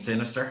hasn't been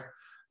sinister.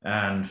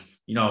 And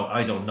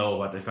I don't know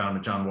what they found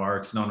at John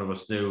Warwick's, none of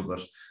us do, but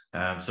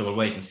so we'll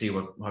wait and see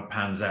what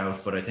pans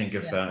out. But I think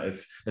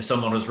if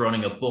someone was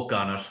running a book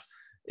on it,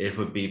 it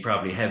would be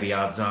probably heavy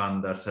odds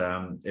on that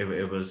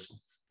it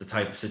was the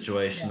type of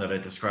situation that I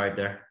described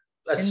there.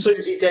 That's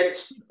Susie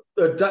Dent's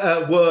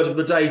word of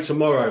the day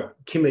tomorrow: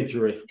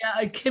 Kimmagery.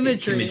 Yeah,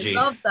 Kimmagery.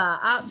 Love that.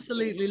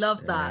 Absolutely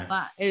love that.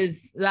 That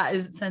is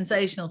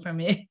sensational from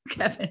you,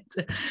 Kevin,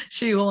 to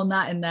shoehorn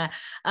that in there.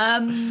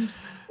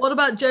 What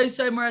about Joe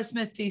Saumarez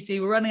Smith,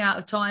 TC? We're running out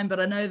of time, but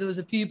I know there was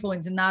a few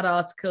points in that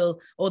article,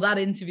 or that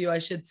interview, I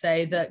should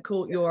say, that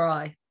caught your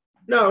eye.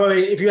 No, I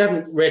mean, if you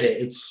haven't read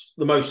it, it's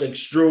the most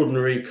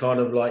extraordinary kind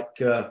of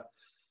like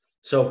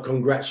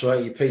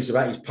self-congratulatory piece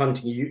about his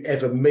punting you'd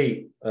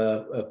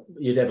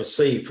ever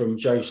see from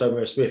Joe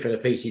Saumarez Smith in a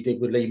piece he did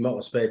with Lee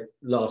Mottersbed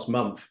last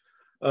month.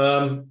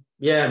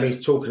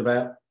 He's talking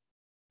about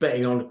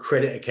betting on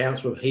credit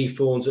accounts with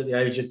Hawthorns at the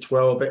age of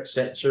 12,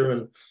 etc.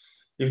 And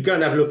if you go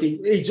and have a look,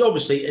 he's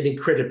obviously an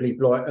incredibly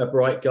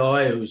bright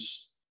guy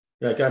who's,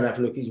 go and have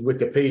a look at his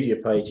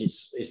Wikipedia page.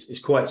 It's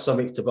quite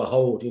something to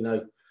behold,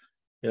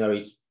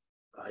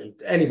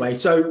 anyway,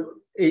 so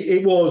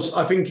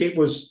I think it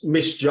was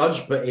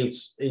misjudged, but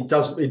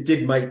it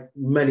did make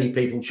many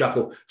people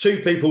chuckle.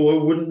 Two people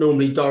who wouldn't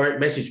normally direct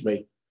message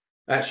me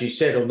actually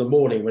said on the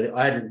morning when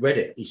I hadn't read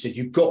it, he said,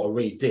 "You've got to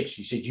read this."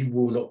 He said, "You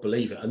will not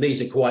believe it." And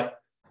these are quite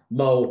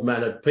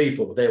mild-mannered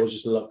people. They were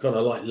just kind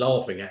of like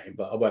laughing at him,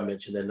 but I won't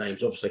mention their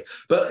names, obviously.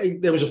 But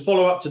there was a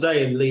follow-up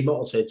today in Lee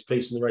Mottershead's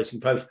piece in the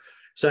Racing Post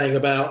saying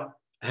about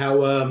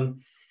how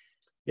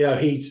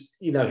he's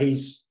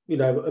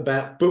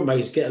about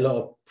bookmakers get a lot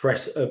of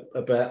press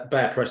about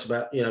bad press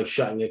about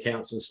shutting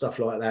accounts and stuff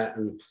like that,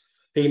 and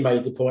he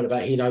made the point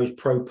about he knows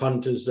pro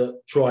punters that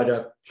try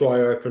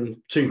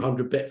open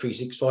 200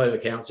 Bet365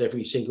 accounts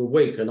every single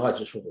week, and I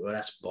just thought, well,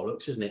 that's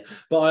bollocks, isn't it?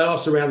 But I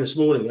asked around this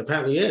morning,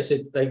 apparently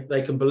said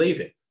they can believe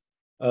it,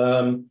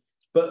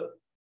 but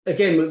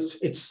again,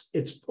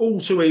 it's all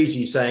too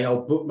easy saying,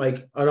 "Oh,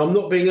 bookmaker," and I'm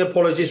not being an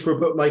apologist for a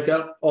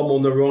bookmaker. I'm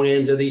on the wrong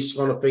end of these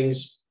kind of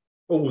things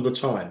all the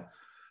time,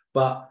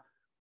 but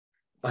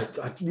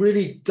I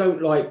really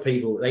don't like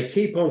people. They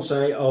keep on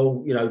saying,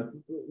 "Oh,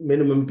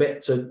 minimum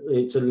bet to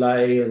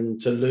lay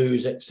and to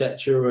lose,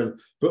 etc." And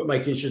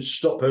bookmakers should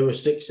stop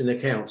restricting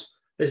accounts.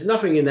 There's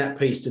nothing in that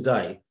piece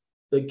today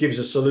that gives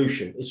a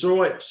solution. It's all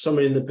right for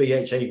someone in the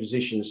BHA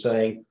position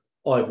saying,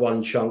 "I've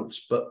won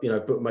chunks," but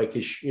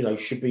bookmakers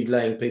should be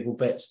laying people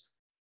bets.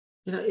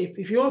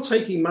 If you are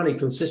taking money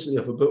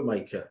consistently off a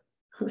bookmaker,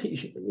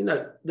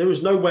 there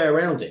is no way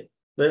around it.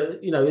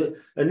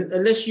 And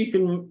unless you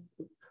can.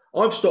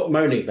 I've stopped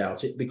moaning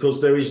about it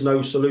because there is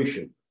no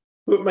solution.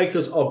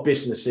 Bookmakers are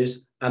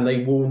businesses and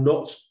they will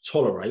not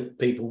tolerate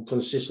people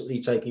consistently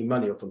taking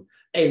money off them.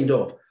 End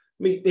of. I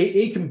mean,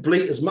 he can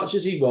bleat as much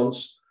as he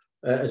wants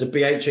as a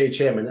BHA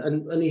chairman,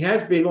 and he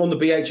has been on the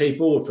BHA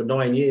board for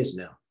 9 years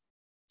now.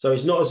 So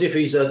it's not as if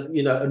he's a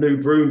new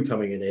broom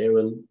coming in here,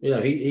 and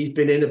he's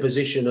been in a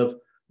position of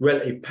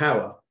relative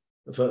power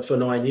for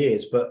 9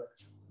 years. But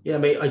yeah, I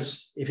mean,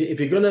 if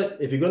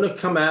you're gonna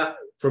come out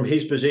from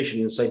his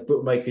position and say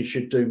bookmakers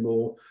should do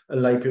more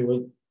and lay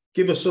people,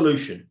 give a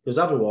solution, because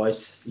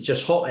otherwise it's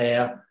just hot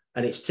air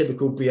and it's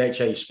typical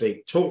BHA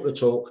speak. Talk the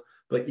talk,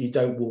 but you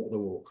don't walk the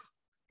walk.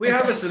 We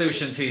have a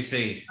solution,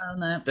 TC. I don't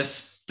know.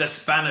 The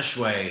Spanish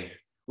way.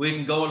 We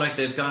can go like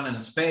they've gone in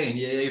Spain.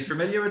 You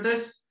familiar with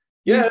this?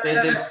 Yeah,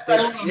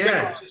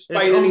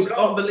 it's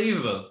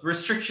unbelievable.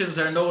 Restrictions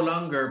are no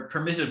longer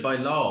permitted by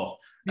law.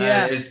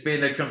 Yeah, it's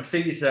been a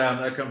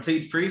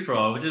complete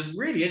free-for-all, which is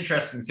really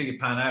interesting to see it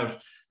pan out.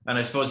 And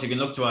I suppose you can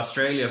look to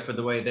Australia for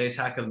the way they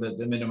tackle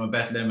the minimum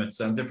bet limits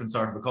and different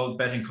sort of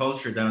betting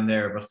culture down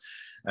there. But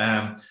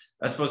I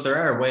suppose there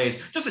are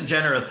ways, just in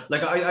general,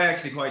 like I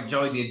actually quite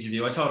enjoyed the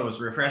interview. I thought it was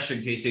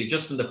refreshing, TC,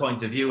 just from the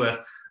point of view of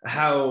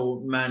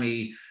how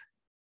many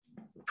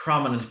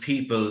prominent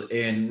people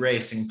in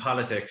racing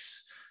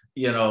politics,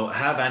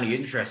 have any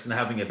interest in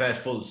having a bet,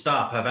 full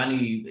stop, have any,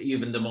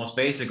 even the most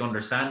basic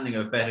understanding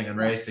of betting and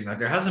racing. Like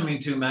there hasn't been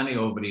too many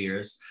over the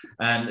years.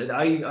 And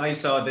I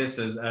saw this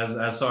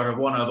as sort of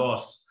one of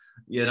us,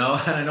 and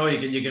I know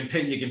you can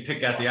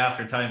pick at the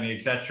after timing,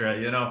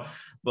 etc.,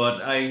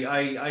 but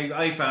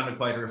I found it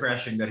quite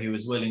refreshing that he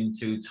was willing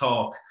to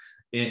talk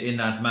in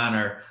that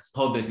manner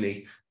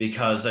publicly,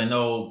 because I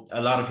know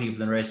a lot of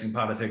people in racing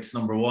politics,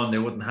 number one, they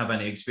wouldn't have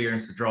any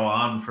experience to draw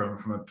on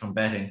from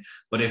betting,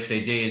 but if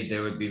they did, they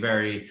would be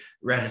very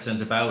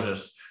reticent about it.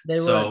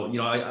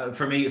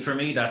 For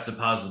me, that's a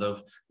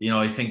positive.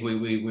 I think we've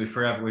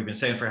been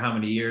saying for how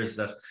many years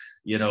that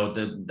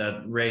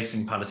that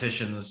racing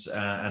politicians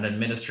and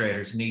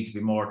administrators need to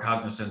be more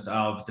cognizant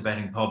of the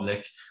betting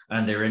public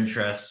and their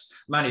interests,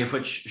 many of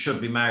which should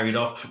be married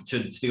up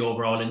to the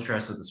overall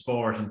interest of the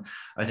sport. And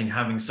I think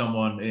having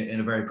someone in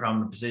a very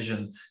prominent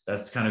position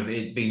that's kind of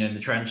been in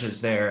the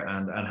trenches there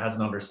and has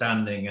an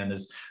understanding and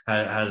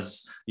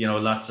has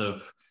lots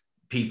of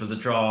people to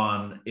draw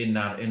on in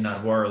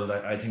that world,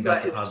 I think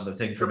that's a positive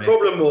thing for me. The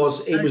problem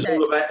was it was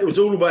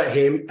all about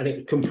him, and it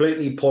was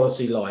completely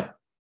policy lie.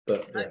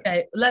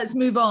 Okay, let's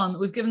move on.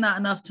 We've given that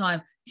enough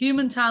time.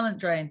 Human talent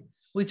drain.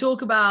 We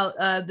talk about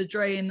the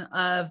drain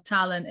of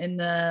talent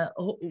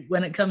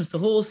when it comes to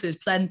horses,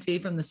 plenty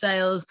from the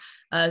sales,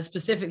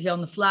 specifically on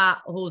the flat,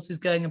 horses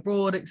going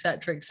abroad,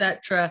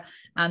 etc.,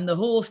 and the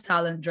horse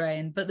talent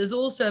drain. But there's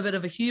also a bit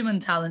of a human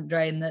talent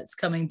drain that's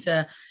coming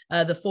to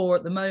the fore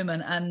at the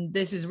moment. And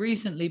this has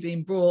recently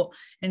been brought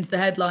into the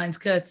headlines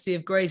courtesy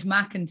of Grace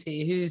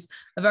McEntee, who's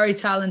a very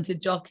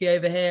talented jockey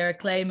over here, a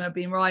claimer,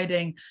 been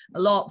riding a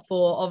lot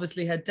for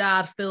obviously her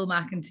dad, Phil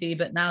McEntee,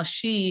 but now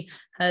she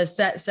has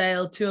set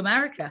sail to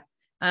America.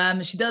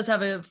 She does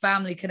have a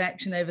family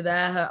connection over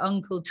there. Her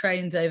uncle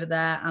trains over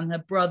there, and her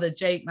brother,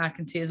 Jake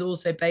McEntee, is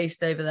also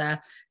based over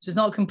there. So it's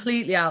not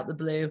completely out the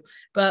blue.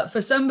 But for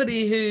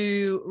somebody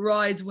who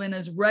rides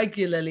winners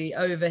regularly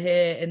over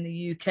here in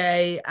the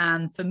UK,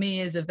 and for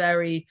me is a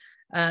very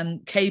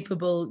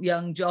capable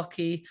young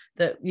jockey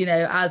that,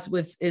 as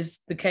is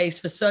the case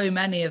for so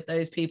many of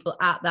those people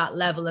at that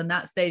level and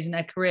that stage in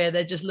their career,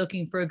 they're just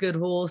looking for a good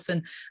horse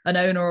and an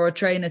owner or a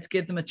trainer to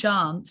give them a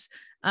chance.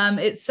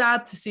 It's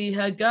sad to see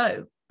her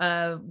go.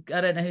 I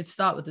don't know who to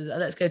start with.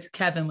 Let's go to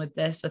Kevin with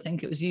this. I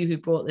think it was you who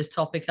brought this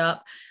topic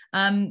up.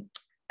 And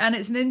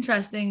it's an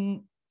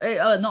interesting,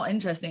 not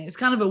interesting, it's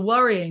kind of a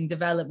worrying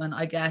development,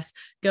 I guess,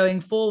 going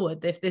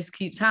forward if this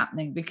keeps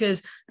happening,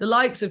 because the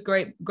likes of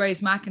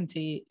Grace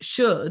McEntee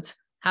should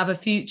have a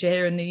future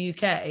here in the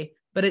UK,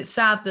 but it's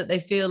sad that they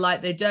feel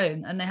like they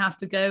don't and they have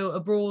to go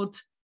abroad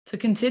to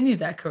continue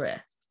their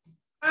career.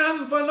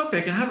 Well, look,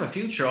 they can have a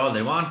future all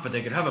they want, but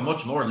they could have a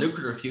much more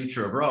lucrative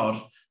future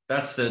abroad.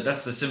 That's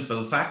the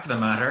simple fact of the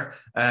matter.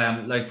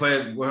 Like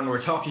when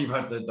we're talking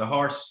about the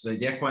horse, the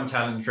equine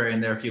talent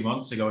train there a few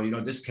months ago,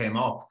 this came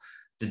up,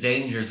 the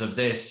dangers of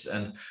this,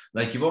 and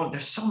like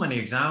there's so many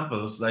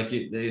examples, like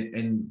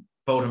in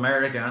both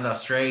America and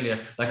Australia.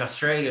 Like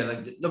Australia,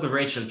 like look at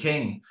Rachel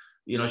King.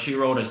 She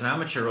rode as an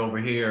amateur over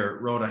here,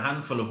 rode a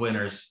handful of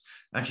winners,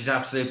 and she's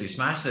absolutely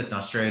smashed it in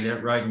Australia,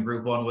 riding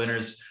Group 1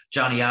 winners.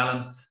 Johnny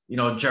Allen,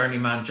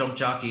 journeyman jump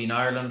jockey in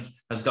Ireland,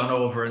 has gone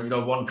over and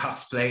won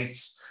Cox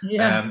Plates.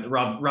 Yeah.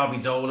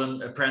 Robbie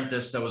Dolan,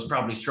 apprentice that was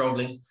probably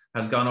struggling,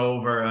 has gone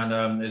over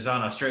and is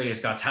on Australia's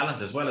Got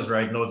Talent as well as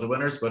riding loads of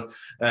winners. But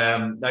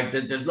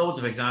there's loads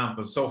of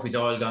examples. Sophie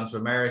Doyle gone to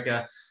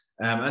America,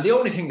 and the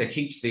only thing that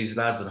keeps these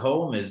lads at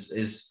home is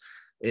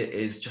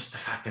just the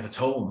fact that it's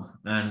home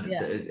and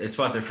it's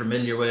what they're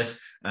familiar with.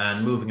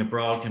 And moving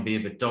abroad can be a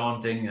bit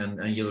daunting,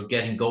 and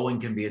getting going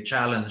can be a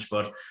challenge.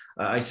 But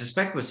I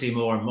suspect we'll see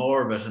more and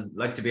more of it. And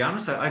like, to be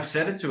honest, I've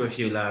said it to a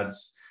few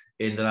lads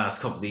in the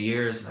last couple of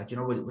years, like,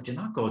 would you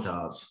not go to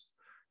Oz?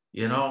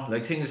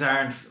 Like things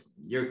aren't,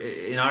 you're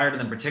in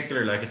Ireland in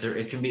particular, like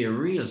it can be a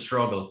real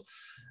struggle,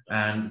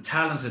 and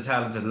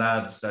talented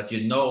lads that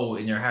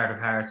in your heart of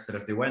hearts that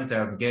if they went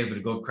out and gave it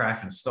a good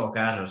crack and stuck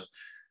at it,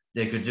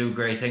 they could do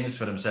great things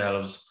for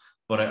themselves.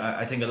 But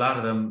I think a lot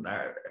of them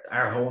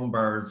are home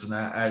birds and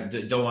I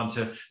don't want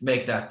to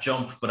make that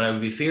jump, but I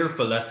would be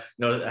fearful that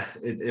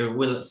it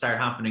will start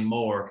happening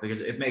more, because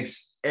it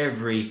makes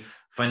every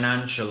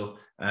financial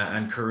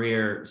and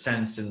career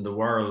sense in the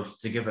world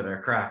to give it a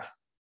crack.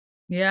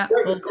 Yeah.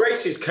 Well,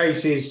 Grace's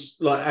case is,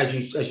 like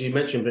as you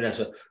mentioned,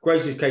 Vanessa,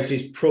 Grace's case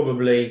is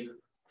probably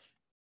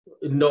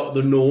not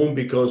the norm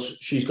because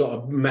she's got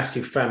a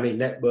massive family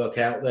network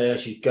out there.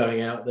 She's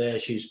going out there.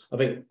 I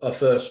think her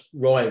first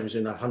ride was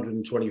in a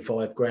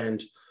 125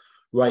 grand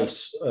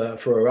race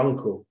for her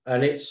uncle.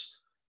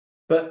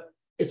 But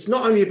it's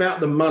not only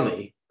about the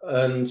money.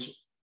 And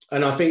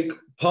I think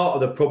part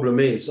of the problem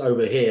is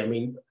over here, I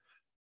mean,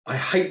 I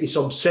hate this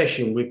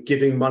obsession with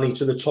giving money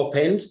to the top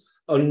end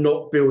and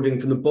not building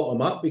from the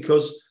bottom up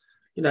because,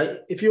 you know,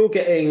 if you're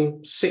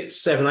getting 6,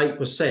 7,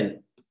 8%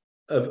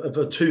 of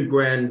a $2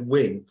 grand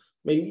win,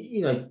 I mean,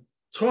 you know,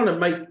 trying to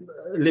make a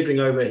living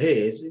over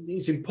here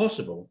is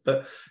impossible.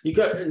 But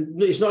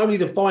it's not only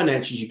the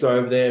finances you go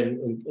over there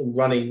and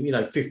running, you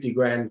know, 50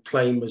 grand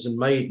claimers and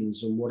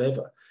maidens and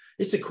whatever.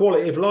 It's the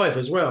quality of life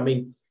as well. I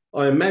mean,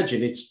 I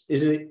imagine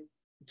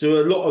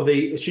do a lot of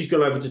she's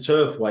gone over to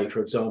Turfway,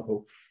 for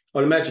example.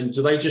 I imagine,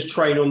 do they just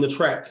train on the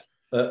track?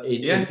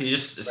 You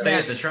just stay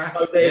at the track.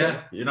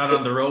 So you're not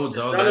on the roads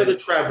all day. None of the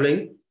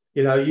travelling.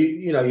 You know,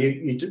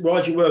 you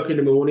ride your work in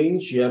the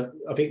mornings.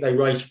 I think they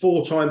race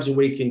 4 times a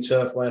week in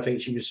Turfway. I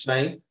think she was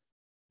saying,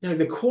 you know,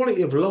 the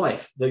quality of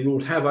life that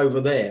you'll have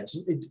over there,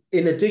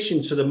 in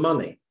addition to the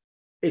money,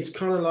 it's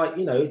kind of like,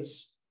 you know,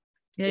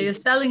 you're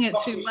selling it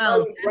too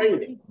well.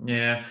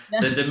 Yeah.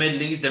 The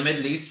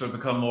Middle East will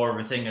become more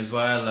of a thing as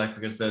well, like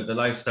because the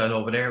lifestyle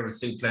over there will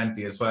suit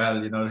plenty as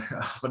well. You know,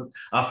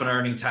 often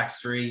earning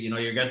tax-free. You know,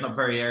 you're getting up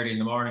very early in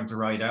the morning to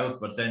ride out,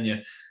 but then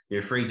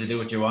you're free to do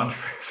what you want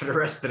for the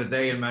rest of the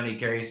day. In many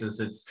cases,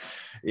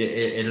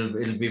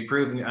 it'll be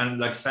proving, and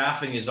like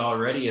staffing is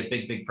already a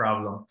big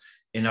problem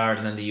in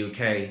Ireland and the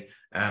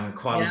UK.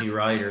 Quality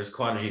riders,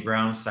 quality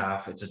ground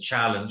staff, it's a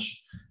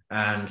challenge.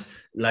 And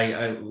like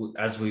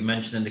as we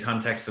mentioned in the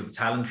context of the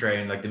talent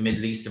train, like the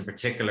Middle East in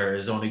particular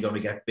is only going to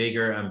get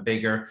bigger and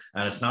bigger.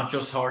 And it's not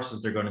just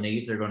horses they're going to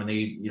need,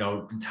 you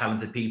know,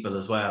 talented people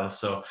as well.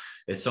 So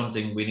it's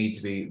something we need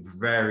to be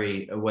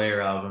very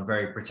aware of and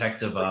very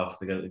protective of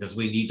because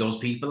we need those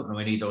people and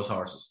we need those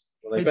horses.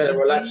 Well, they better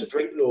relax the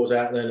drink laws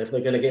out there if they're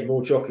going to get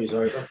more jockeys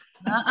over.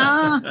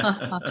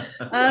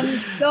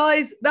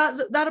 Guys,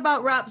 that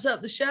about wraps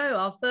up the show,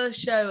 our first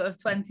show of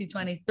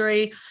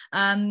 2023.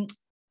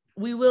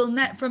 We will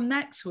from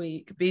next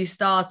week be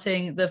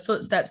starting the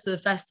Footsteps to the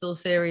Festival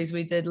series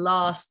we did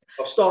last.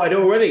 I've started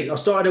already. I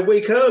started a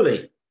week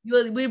early.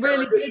 We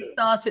really did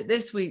start it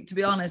this week, to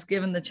be honest,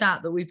 given the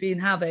chat that we've been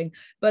having,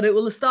 but it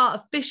will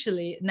start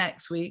officially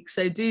next week.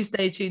 So do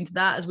stay tuned to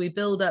that as we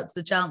build up to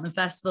the Cheltenham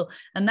Festival.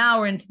 And now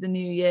we're into the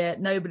new year.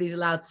 Nobody's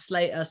allowed to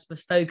slate us for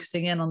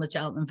focusing in on the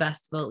Cheltenham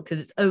Festival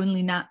because it's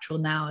only natural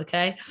now.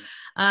 Okay.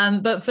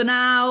 But for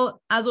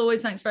now, as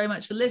always, thanks very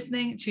much for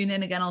listening. Tune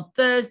in again on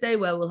Thursday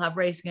where we'll have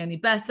Racing Only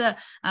Better.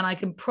 And I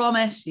can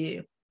promise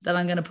you that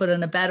I'm going to put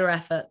in a better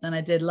effort than I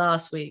did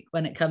last week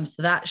when it comes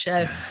to that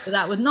show. But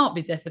that would not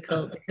be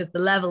difficult because the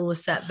level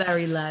was set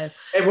very low.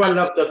 Everyone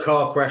loved the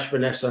car crash,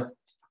 Vanessa.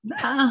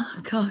 Car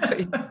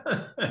crash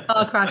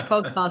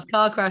podcast,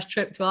 car crash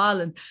trip to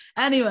Ireland.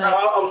 Anyway.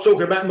 I was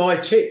talking about my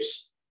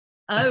tips.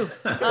 Oh.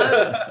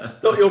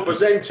 Not your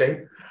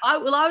presenting. I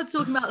was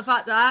talking about the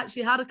fact that I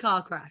actually had a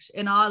car crash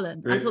in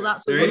Ireland. I thought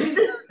that's what really?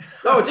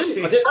 No, I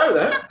didn't know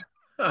that.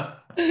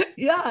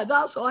 Yeah,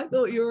 that's what I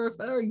thought you were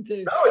referring to.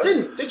 No, I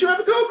didn't. Did you have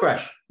a car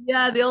crash?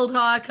 Yeah, the old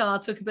hire car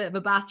took a bit of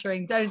a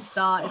battering. Don't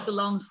start. It's a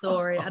long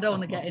story. I don't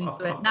want to get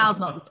into it. Now's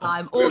not the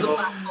time or the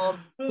platform.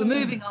 We're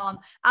moving on.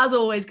 As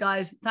always,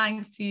 guys,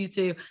 thanks to you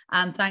two.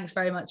 And thanks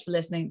very much for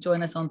listening.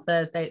 Join us on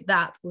Thursday.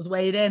 That was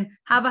Weighed In.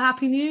 Have a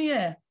happy new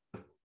year.